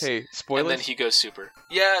guess. Hey, and spoilers? then he goes super.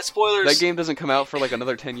 Yeah, spoilers. That game doesn't come out for, like,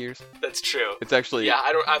 another 10 years. That's true. It's actually... Yeah,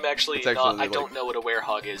 I'm actually it's not. actually, I don't like- know what a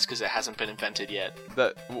werehog is because it hasn't been invented yet.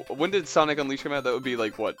 When did Sonic Unleashed come out? That would be,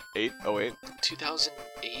 like, what, 8? 08?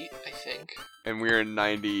 2008, I think. And we're in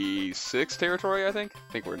 96 territory, I think?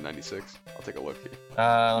 I think we're in 96. I'll take a look here.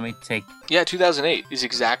 Let me take... Yeah, 2008 is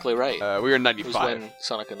exactly right. We were in It was 95. when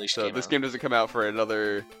Sonic Unleashed So came this out. game doesn't come out for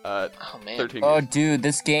another Oh man. 13 Oh, years. dude,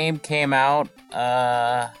 this game came out,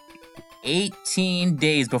 18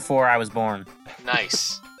 days before I was born.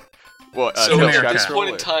 Nice. What, So in at America. this point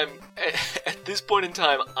in time, at this point in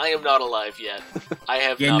time, I am not alive yet. I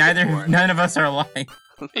have Yeah, not been born. none of us are alive.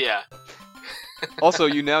 Yeah. Also,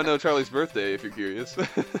 you now know Charlie's birthday, if you're curious.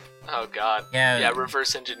 Oh god. Yeah, Yeah,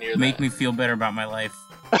 reverse engineer make that. me feel better about my life.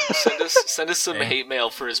 Send us some Yeah. hate mail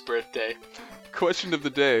for his birthday. Question of the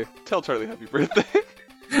day. Tell Charlie happy birthday.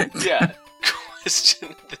 Yeah. Question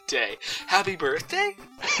of the day. Happy birthday?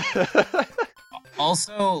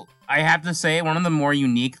 Also, I have to say, one of the more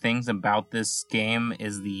unique things about this game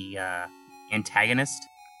is the antagonist.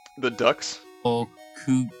 The ducks? Whole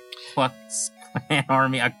Ku Klux Klan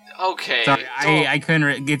army. Okay. Sorry, don't- I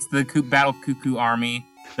couldn't. It's the Battle Cuckoo army.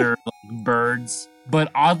 They're like birds, but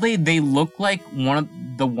oddly, they look like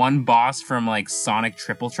one boss from like Sonic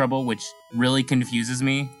Triple Trouble, which really confuses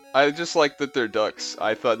me. I just like that they're ducks.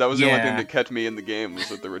 I thought that was the only Yeah. thing that kept me in the game, was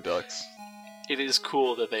that there were ducks. It is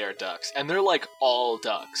cool that they are ducks, and they're like all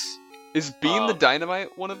ducks. Is Bean the Um,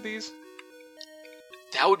 Dynamite one of these?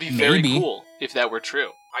 That would be very Maybe. cool if that were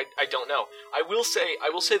true. I don't know. I will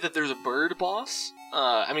say that there's a bird boss.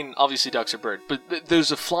 I mean, obviously ducks are bird, but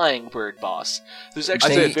there's a flying bird boss. There's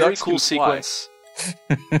actually said a very ducks cool can fly. sequence.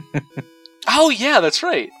 Oh yeah, that's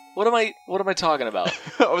right. What am I talking about?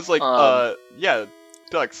 I was like, yeah,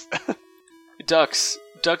 ducks. Ducks.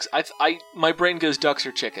 My brain goes ducks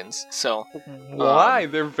or chickens. So Why?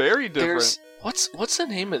 They're very different. there's what's the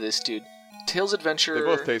name of this dude? Tails Adventure. They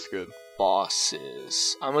both taste good.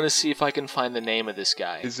 Bosses. I'm gonna see if I can find the name of this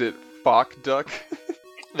guy. Is it Fok Duck?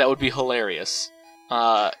 That would be hilarious.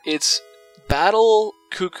 It's Battle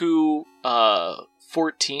Cuckoo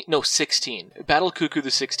 16. Battle Cuckoo the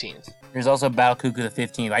 16th. There's also Battle Cuckoo the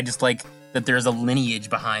 15th. I just like that there's a lineage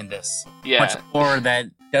behind this. Yeah. Much more that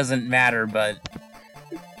doesn't matter, but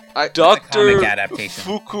Dr. comic adaptation.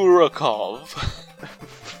 Fukurakov.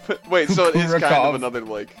 Wait, so it is kind Fukurakov. of another,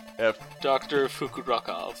 like, F. Dr.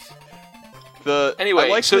 Fukurakov. I Anyway,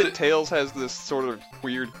 like so that Tails has this sort of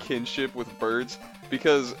weird kinship with birds,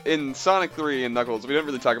 because in Sonic 3 and Knuckles, we don't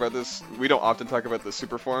really talk about this. We don't often talk about the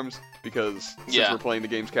super forms, because since Yeah. we're playing the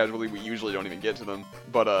games casually, we usually don't even get to them.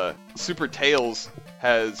 But Super Tails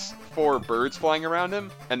has 4 birds flying around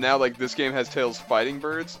him, and now like this game has Tails fighting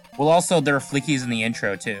birds. well, also there are flickies in the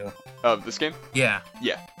intro too. Of this game? Yeah.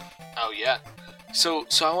 Yeah. Oh yeah. So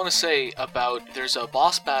I want to say about there's a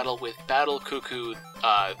boss battle with Battle Cuckoo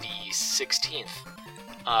the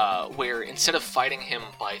 16th, where instead of fighting him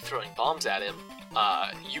by throwing bombs at him,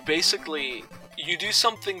 you you do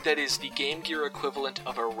something that is the Game Gear equivalent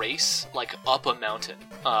of a race, like up a mountain,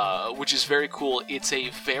 which is very cool. It's a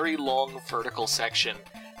very long vertical section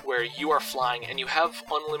where you are flying, and you have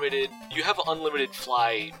unlimited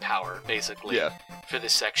fly power, basically, for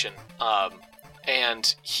this section.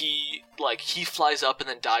 And he flies up and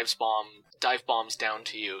then dive bombs down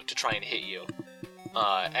to you to try and hit you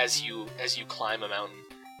as you climb a mountain.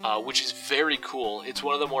 Which is very cool. It's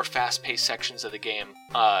one of the more fast-paced sections of the game.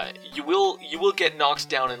 You will get knocked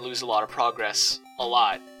down and lose a lot of progress a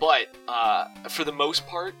lot, but for the most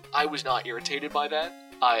part, I was not irritated by that.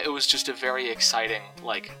 It was just a very exciting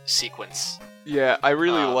sequence. Yeah, I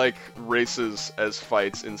really like races as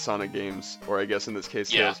fights in Sonic games, or I guess in this case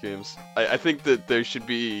Tails games. I think that there should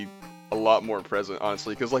be a lot more present,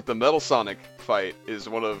 honestly, because the Metal Sonic fight is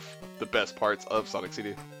one of the best parts of Sonic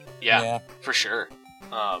CD. Yeah, for sure.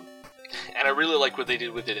 And I really like what they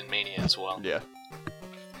did with it in Mania as well. Yeah.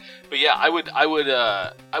 But yeah, I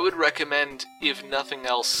would recommend, if nothing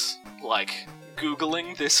else,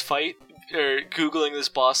 Googling this fight or Googling this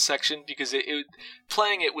boss section, because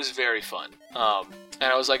playing it was very fun.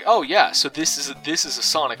 And I was like, oh yeah, so this is a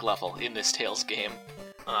Sonic level in this Tails game.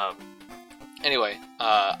 Anyway,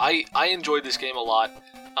 I enjoyed this game a lot.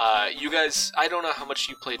 You guys, I don't know how much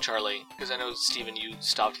you played, Charlie, because I know, Steven, you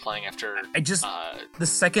stopped playing after... the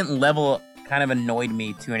second level kind of annoyed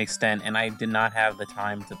me to an extent, and I did not have the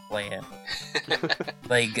time to play it.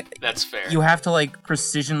 That's fair. You have to,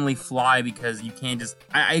 precisionally fly, because you can't just...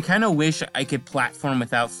 I kind of wish I could platform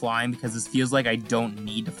without flying, because this feels like I don't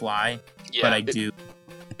need to fly, but I do.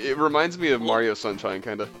 It reminds me of Mario Sunshine,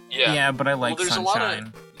 kind of. Yeah, but I like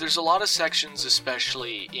Sunshine. There's a lot of sections,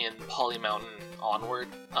 especially in Poly Mountain onward,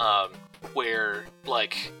 where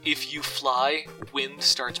if you fly, wind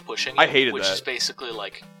starts pushing you, I hated which that. is basically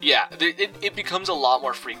it becomes a lot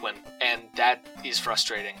more frequent, and that is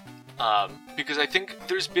frustrating. Because I think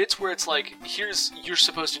there's bits where it's you're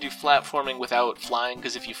supposed to do platforming without flying,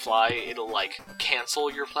 because if you fly, it'll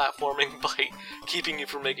cancel your platforming by keeping you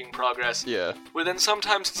from making progress. Yeah. But then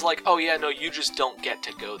sometimes it's oh yeah, no, you just don't get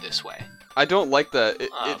to go this way. I don't like that.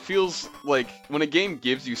 It feels like when a game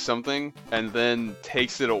gives you something and then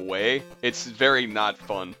takes it away, it's very not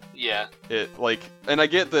fun. Yeah. And I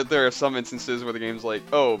get that there are some instances where the game's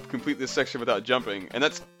oh, complete this section without jumping, and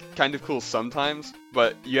that's kind of cool sometimes,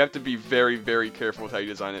 but you have to be very, very careful with how you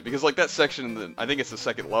design it, because that section, I think it's the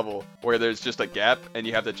second level, where there's just a gap and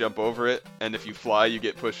you have to jump over it, and if you fly, you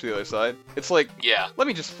get pushed to the other side. It's yeah, let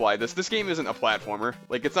me just fly this. This game isn't a platformer.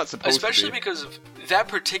 It's not supposed to be. Especially because of that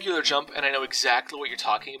particular jump, and I know exactly what you're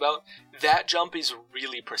talking about. That jump is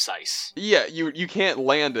really precise. Yeah, you can't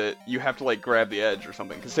land it. You have to grab the edge or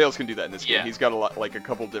something. Because Tails can do that in this game. He's got a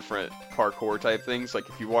couple different parkour type things.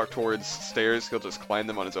 If you walk towards stairs, he'll just climb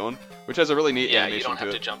them on his own, which has a really neat animation. Yeah, you don't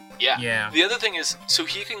have to to jump. Yeah. The other thing is, so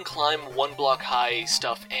he can climb 1 block high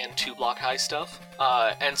stuff and 2 block high stuff.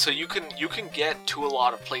 And so you can get to a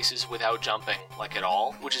lot of places without jumping at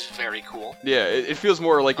all, which is very cool. Yeah, it feels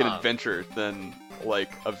more like an adventure than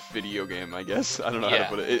a video game, I guess. I don't know how to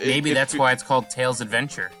put it. Maybe that's why it's called Tails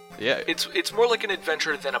Adventure. Yeah. It's more like an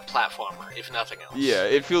adventure than a platformer, if nothing else. Yeah,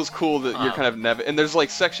 it feels cool that you're kind of and there's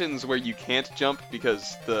sections where you can't jump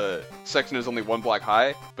because the section is only 1 block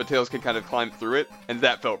high, but Tails can kind of climb through it, and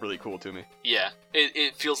that felt really cool to me. Yeah,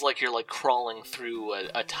 it feels like you're crawling through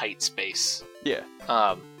a tight space. Yeah.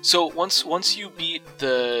 So once you beat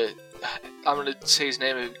the, I'm gonna say his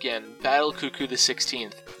name again, Battle Cuckoo the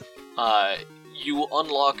 16th, you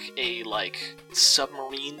unlock a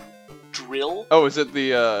submarine drill. Oh, is it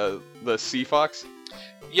the Sea Fox?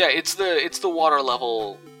 Yeah, it's the water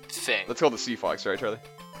level thing. That's called the Sea Fox, right, Charlie?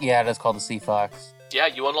 Yeah, that's called the Sea Fox. Yeah,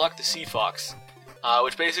 you unlock the Sea Fox,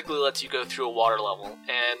 which basically lets you go through a water level,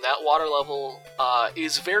 and that water level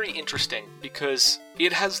is very interesting because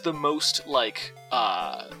it has the most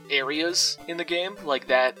areas in the game.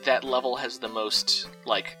 That level has the most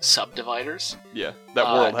subdividers. Yeah, that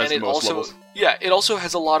world has the most levels. Yeah, it also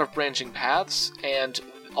has a lot of branching paths, and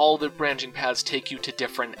all the branching paths take you to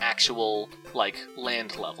different actual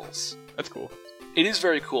land levels. That's cool. It is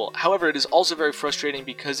very cool. However, it is also very frustrating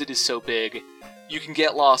because it is so big. You can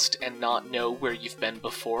get lost and not know where you've been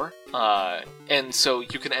before, and so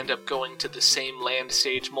you can end up going to the same land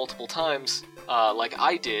stage multiple times, like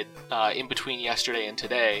I did in between yesterday and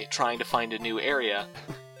today, trying to find a new area,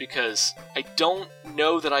 because I don't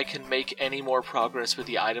know that I can make any more progress with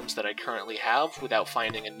the items that I currently have without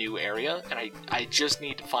finding a new area, and I just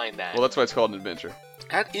need to find that. Well, that's why it's called an adventure.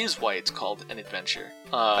 That is why it's called an adventure.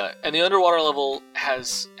 And the underwater level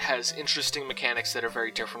has interesting mechanics that are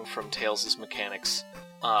very different from Tails' mechanics.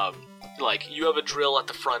 You have a drill at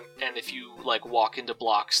the front, and if you walk into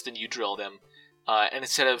blocks, then you drill them. and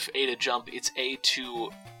instead of A to jump, it's A to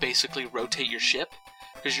basically rotate your ship,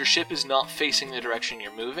 because your ship is not facing the direction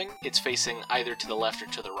you're moving, it's facing either to the left or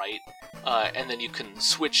to the right, and then you can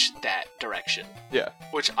switch that direction. Yeah.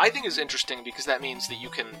 Which I think is interesting, because that means that you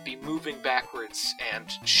can be moving backwards and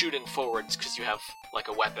shooting forwards because you have, like,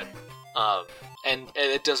 a weapon. And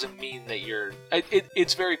it doesn't mean that you're...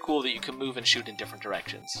 It's very cool that you can move and shoot in different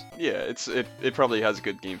directions. Yeah, it probably has a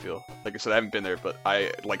good game feel. Like I said, I haven't been there, but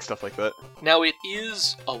I like stuff like that. Now, it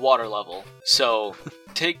is a water level, so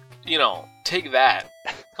take that.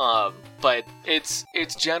 But it's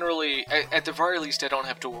generally, at the very least, I don't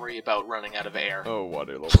have to worry about running out of air. Oh,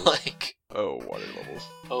 water levels. Like... Oh, water levels.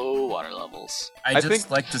 Oh, water levels. I just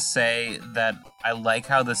like to say that I like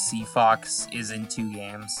how the Sea Fox is in 2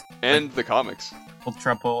 games. And like, the comics.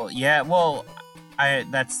 Triple. Yeah, well,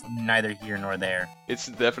 that's neither here nor there. It's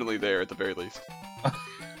definitely there at the very least.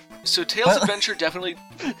 So Tails Adventure definitely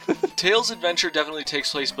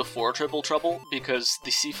takes place before Triple Trouble, because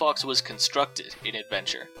the Sea Fox was constructed in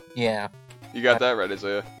Adventure. Yeah. You got that right,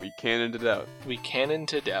 Isaiah. We cannoned it out. We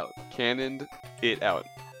cannoned it out. Cannoned it out.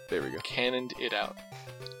 There we go. Cannoned it out.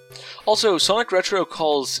 Also, Sonic Retro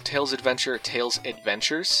calls Tails Adventure Tails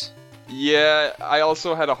Adventures. Yeah, I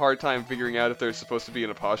also had a hard time figuring out if there's supposed to be an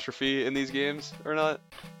apostrophe in these games or not.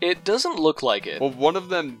 It doesn't look like it. Well, one of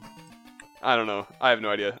them... I don't know. I have no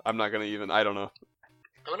idea. I'm not gonna even... I don't know.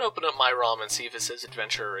 I'm gonna open up my ROM and see if it says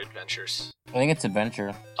Adventure or Adventures. I think it's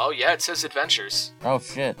Adventure. Oh yeah, it says Adventures. Oh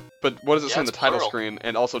shit. But what does it say on the title plural. screen,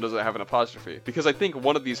 and also does it have an apostrophe? Because I think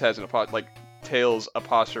one of these has an apostrophe, like Tails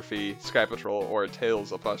apostrophe Skypatrol or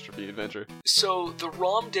Tails apostrophe Adventure. So the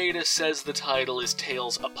ROM data says the title is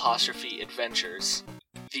Tails apostrophe Adventures.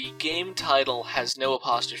 The game title has no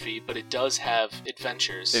apostrophe, but it does have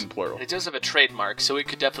Adventures. In plural. And it does have a trademark, so it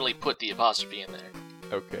could definitely put the apostrophe in there.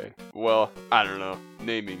 Okay. Well, I don't know.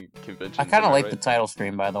 Naming conventions. I kind of like right? the title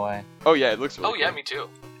screen, by the way. Oh yeah, it looks really Oh yeah, cool. me too.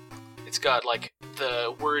 It's got, like,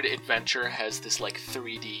 the word adventure has this, like,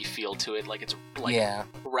 3D feel to it, like it's, like,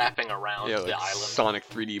 wrapping around Yeah, the like island. Sonic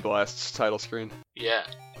 3D Blast's title screen. Yeah.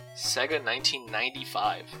 Sega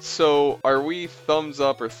 1995. So, are we thumbs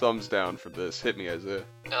up or thumbs down for this? Hit me, Isaiah.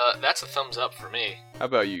 That's a thumbs up for me. How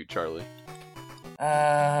about you, Charlie?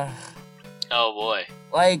 Oh boy.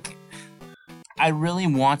 Like, I really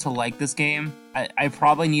want to like this game. I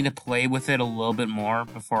probably need to play with it a little bit more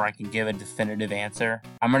before I can give a definitive answer.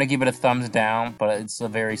 I'm gonna give it a thumbs down, but it's a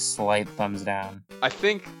very slight thumbs down. I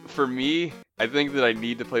think, for me, I think that I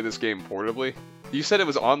need to play this game portably. You said it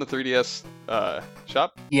was on the 3DS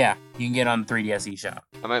shop? Yeah, you can get it on the 3DS eShop.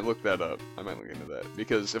 I might look that up. I might look into that.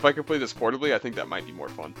 Because if I could play this portably, I think that might be more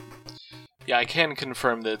fun. Yeah, I can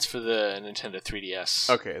confirm that it's for the Nintendo 3DS.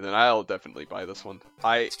 Okay, then I'll definitely buy this one.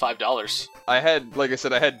 It's $5. I had, like I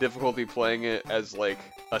said, I had difficulty playing it as, like,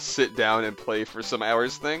 a sit down and play for some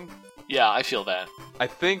hours thing. Yeah, I feel that. I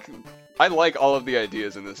think I like all of the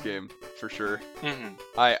ideas in this game, for sure. Mm-hmm.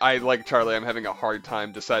 I like Charlie, I'm having a hard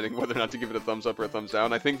time deciding whether or not to give it a thumbs up or a thumbs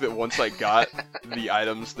down. I think that once I got the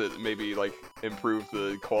items that maybe, like, improve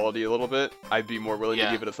the quality a little bit, I'd be more willing to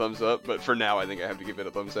give it a thumbs up, but for now I think I have to give it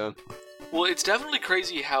a thumbs down. Well, it's definitely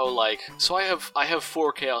crazy how, like, so I have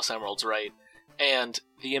 4 Chaos Emeralds, right? And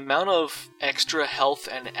the amount of extra health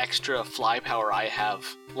and extra fly power I have,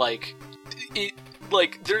 like, it,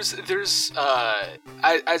 like, there's,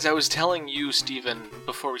 as I was telling you, Steven,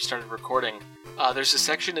 before we started recording, there's a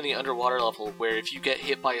section in the underwater level where if you get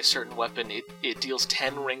hit by a certain weapon, it deals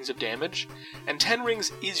 10 rings of damage, and 10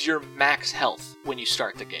 rings is your max health when you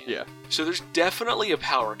start the game. Yeah. So there's definitely a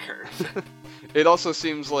power curve. It also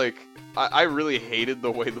seems like I really hated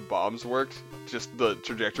the way the bombs worked, just the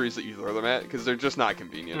trajectories that you throw them at, because they're just not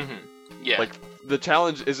convenient. Mm-hmm. Yeah. Like, the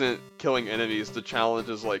challenge isn't killing enemies, the challenge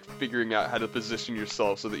is, like, figuring out how to position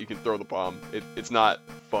yourself so that you can throw the bomb. It's not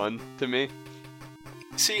fun to me.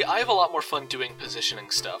 See, I have a lot more fun doing positioning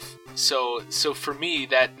stuff. So for me,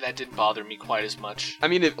 that didn't bother me quite as much. I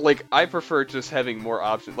mean, I prefer just having more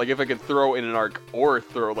options. Like, if I could throw in an arc or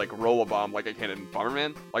throw, like, roll a bomb like I can in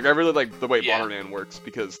Bomberman. Like, I really like the way Bomberman works,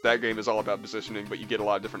 because that game is all about positioning, but you get a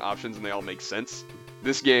lot of different options and they all make sense.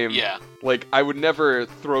 This game, like, I would never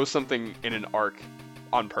throw something in an arc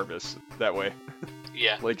on purpose that way.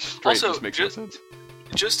 Yeah. Like, straight also, just makes no sense.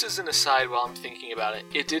 Just as an aside while I'm thinking about it,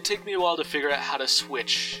 it did take me a while to figure out how to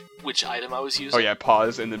switch which item I was using. Oh yeah,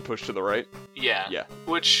 pause and then push to the right? Yeah. Yeah.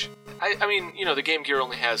 Which, I mean, you know, the Game Gear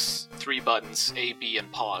only has 3 buttons, A, B,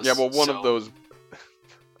 and pause. Yeah, well, one of those...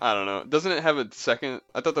 I don't know. Doesn't it have a second...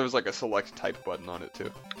 I thought there was like a select type button on it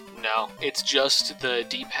too. No, it's just the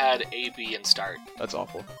D-pad, A, B, and start. That's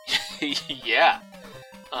awful. Yeah.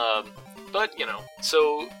 But, you know,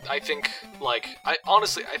 so I think, like, I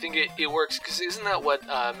think it works, because isn't that what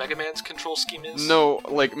Mega Man's control scheme is? No,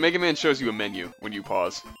 like, Mega Man shows you a menu when you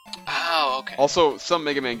pause. Oh, okay. Also, some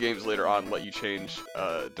Mega Man games later on let you change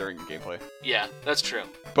during gameplay. Yeah, that's true.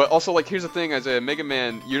 But also, like, here's the thing, as a Mega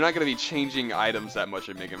Man, you're not going to be changing items that much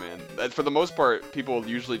in Mega Man. For the most part, people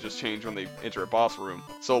usually just change when they enter a boss room.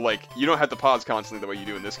 So, like, you don't have to pause constantly the way you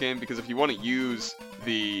do in this game, because if you want to use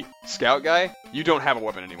the scout guy, you don't have a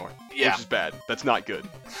weapon anymore. Yeah. Which is bad. That's not good.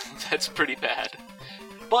 That's pretty bad.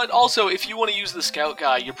 But also, if you want to use the scout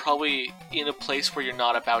guy, you're probably in a place where you're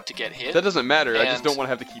not about to get hit. That doesn't matter, I just And- don't want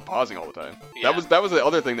to have to keep pausing all the time. Yeah. That was the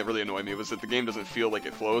other thing that really annoyed me, was that the game doesn't feel like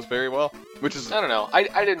it flows very well, which is... I don't know. I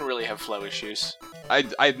didn't really have flow issues.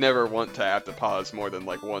 I'd never want to have to pause more than,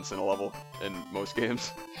 like, once in a level in most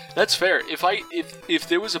games. That's fair. If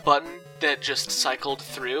there was a button that just cycled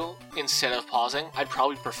through instead of pausing, I'd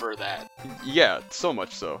probably prefer that. Yeah, so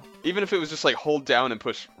much so. Even if it was just like hold down and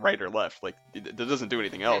push right or left, like it doesn't do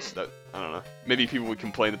anything else. That I don't know. Maybe people would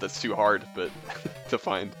complain that that's too hard, but to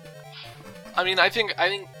find. I mean, I think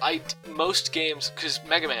most games, because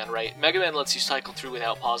Mega Man, right? Mega Man lets you cycle through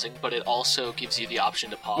without pausing, but it also gives you the option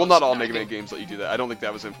to pause. Well, not all And I Mega Man think- games let you do that. I don't think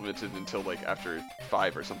that was implemented until like after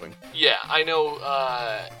 5 or something. Yeah, I know.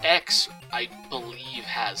 X, I believe,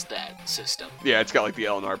 has that system. Yeah, it's got like the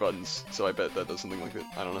L and R buttons, so I bet that does something like that.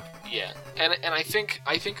 I don't know. Yeah, and I think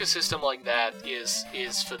a system like that is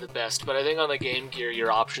for the best. But I think on the Game Gear,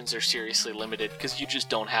 your options are seriously limited because you just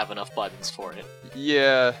don't have enough buttons for it.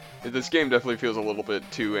 Yeah, this game definitely feels a little bit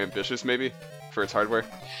too ambitious, maybe, for its hardware.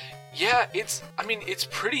 Yeah, it's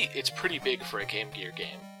pretty big for a Game Gear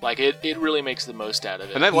game. Like it really makes the most out of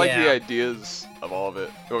it. And I like Yeah. the ideas of all of it.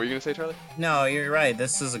 What were you gonna say, Charlie? No, you're right.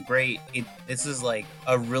 This is this is like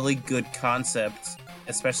a really good concept,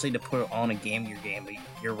 especially to put on a Game Gear game. But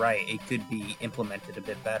you're right, it could be implemented a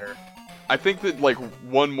bit better. I think that like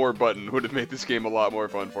one more button would have made this game a lot more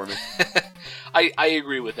fun for me. I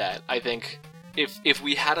agree with that. I think if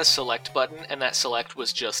we had a select button and that select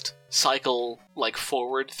was just cycle like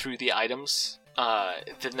forward through the items,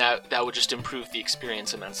 then that would just improve the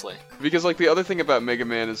experience immensely. Because like the other thing about Mega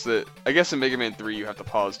Man is that I guess in Mega Man 3 you have to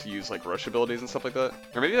pause to use like rush abilities and stuff like that.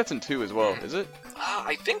 Or maybe that's in 2 as well, is it?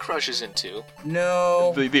 I think Rush is in 2.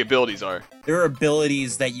 No, The abilities are. there are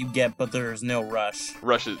abilities that you get, but there's no rush.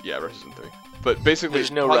 Rush is in 3. But basically,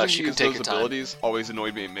 There's no pausing rush, to you can use take those your time. abilities always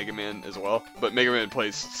annoyed me in Mega Man as well. But Mega Man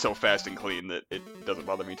plays so fast and clean that it doesn't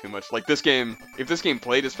bother me too much. Like this game, if this game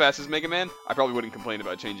played as fast as Mega Man, I probably wouldn't complain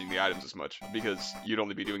about changing the items as much, because you'd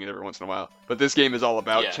only be doing it every once in a while. But this game is all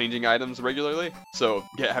about Yeah. changing items regularly, so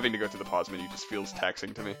having to go through the pause menu just feels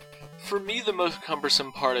taxing to me. For me, the most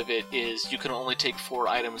cumbersome part of it is you can only take 4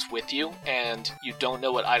 items with you, and you don't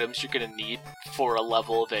know what items you're gonna need for a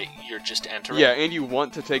level that you're just entering. Yeah, and you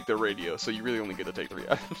want to take the radio, so you really only get to take 3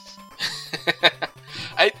 items.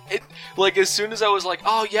 Like, as soon as I was like,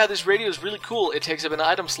 oh yeah, this radio is really cool, it takes up an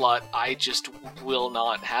item slot, I just will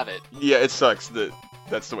not have it. Yeah, it sucks that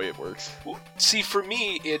that's the way it works. See, for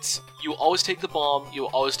me, it's, you always take the bomb, you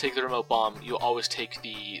always take the remote bomb, you always take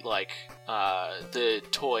the, like, the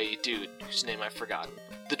toy dude, whose name I've forgotten.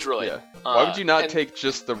 The droid. Yeah. Why would you not and- take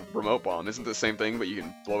just the remote bomb? Isn't it the same thing, but you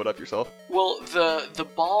can blow it up yourself? Well, the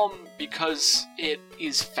bomb, because it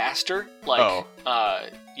is faster, like,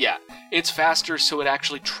 yeah, it's faster, so it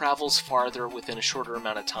actually travels farther within a shorter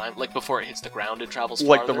amount of time. Like, before it hits the ground, it travels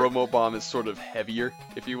Like farther. the remote bomb is sort of heavier,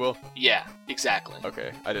 if you will. Yeah, exactly.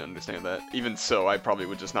 Okay, I didn't understand that. Even so, I probably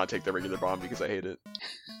would just not take the regular bomb because I hate it.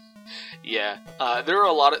 Yeah, there are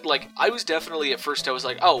a lot of, like, I was definitely, at first I was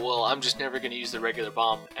like, oh, well, I'm just never going to use the regular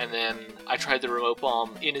bomb, and then I tried the remote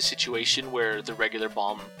bomb in a situation where the regular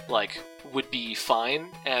bomb, like, would be fine,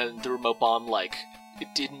 and the remote bomb, like, it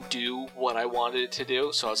didn't do what I wanted it to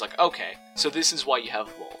do, so I was like, okay, so this is why you have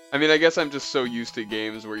both. I mean, I guess I'm just so used to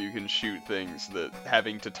games where you can shoot things that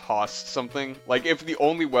having to toss something... Like, if the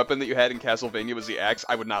only weapon that you had in Castlevania was the axe,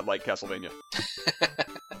 I would not like Castlevania.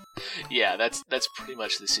 Yeah, that's pretty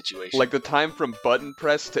much the situation. Like, the time from button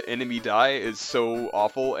press to enemy die is so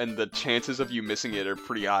awful, and the chances of you missing it are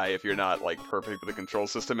pretty high if you're not, like, perfect with the control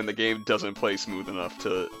system, and the game doesn't play smooth enough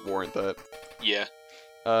to warrant that. Yeah.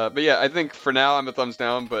 But yeah, I think for now I'm a thumbs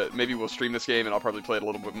down, but maybe we'll stream this game and I'll probably play it a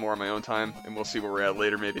little bit more on my own time, and we'll see where we're at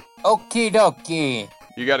later, maybe. Okie dokie.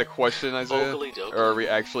 You got a question, Isaiah? Oakley dokley. Or are we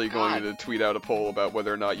actually going God. to tweet out a poll about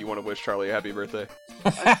whether or not you want to wish Charlie a happy birthday?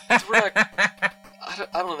 I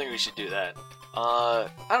don't think we should do that. I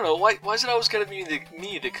don't know, why is it always gotta be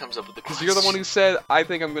me that comes up with the Because question? you're the one who said, I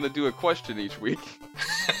think I'm going to do a question each week.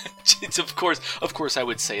 It's of course I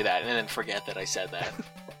would say that, and then forget that I said that.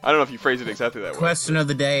 I don't know if you phrased it exactly that way. Question of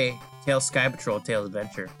the day: Tail Skypatrol, Tail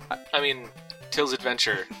Adventure. I mean, Tails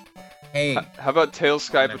Adventure. Hey, How about Tails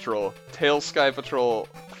Skypatrol? Tails Skypatrol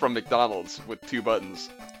from McDonald's with 2 buttons.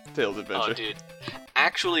 Tails Adventure. Oh, dude.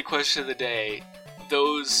 Actually, question of the day.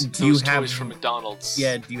 Those Do you have- toys from McDonald's.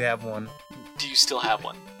 yeah, do you have one? Do you still have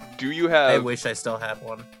one? Do you I have wish I still had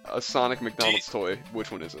one. a Sonic McDonald's toy?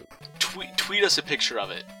 Which one is it? Tweet us a picture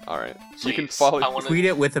of it. All right. Please. You can follow. I want Tweet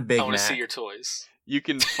it with a Big I want to Mac. see your toys. You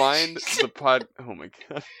can find the pod. Oh my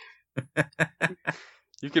god.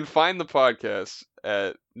 You can find the podcast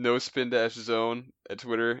at No Spin Zone at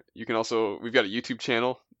Twitter. You can also we've got a YouTube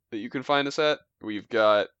channel that you can find us at. We've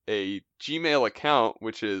got a Gmail account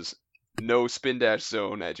which is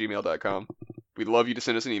nospin-zone@gmail.com. We'd love you to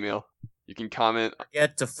send us an email. You can comment.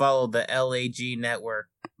 Yet to follow the LAG network.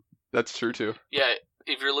 That's true too. Yeah,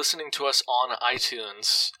 if you're listening to us on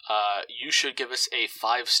iTunes, you should give us a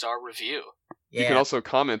 5-star review. Yeah. You can also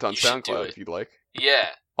comment on You should do SoundCloud it. if you'd like. Yeah.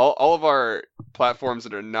 All of our platforms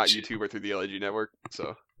that are not YouTube are through the LAG network.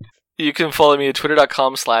 So You can follow me at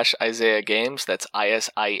twitter.com/Isaiah Games. That's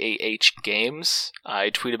ISIAH Games. I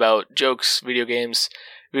tweet about jokes, video games,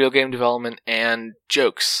 video game development, and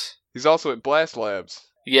jokes. he's also at Blast Labs.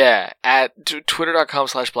 Yeah, at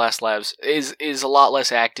twitter.com/BlastLabs is a lot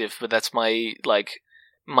less active, but that's my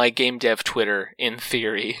game dev Twitter in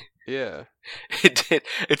theory. Yeah.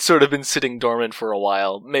 It's sort of been sitting dormant for a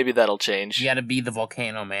while. Maybe that'll change. You gotta be the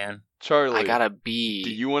volcano, man. Charlie, I gotta be.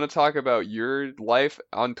 do you want to talk about your life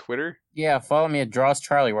on Twitter? Yeah, follow me at Draws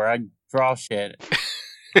Charlie, where I draw shit.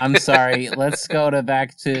 I'm sorry. Let's go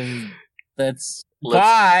back to. Let's-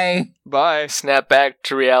 Bye. Bye. Snap back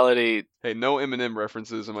to reality. Hey, no Eminem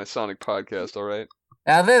references in my Sonic podcast, all right?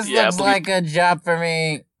 Now this Yeah, looks but like a job for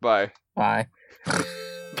me. Bye. Bye.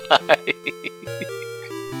 Bye.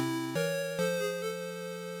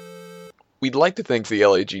 We'd like to thank the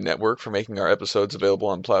LAG network for making our episodes available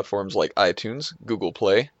on platforms like iTunes, Google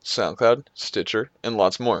Play, SoundCloud, Stitcher, and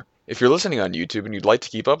lots more. If you're listening on YouTube and you'd like to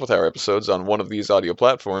keep up with our episodes on one of these audio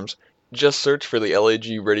platforms, just search for the LAG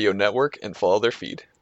Radio Network and follow their feed.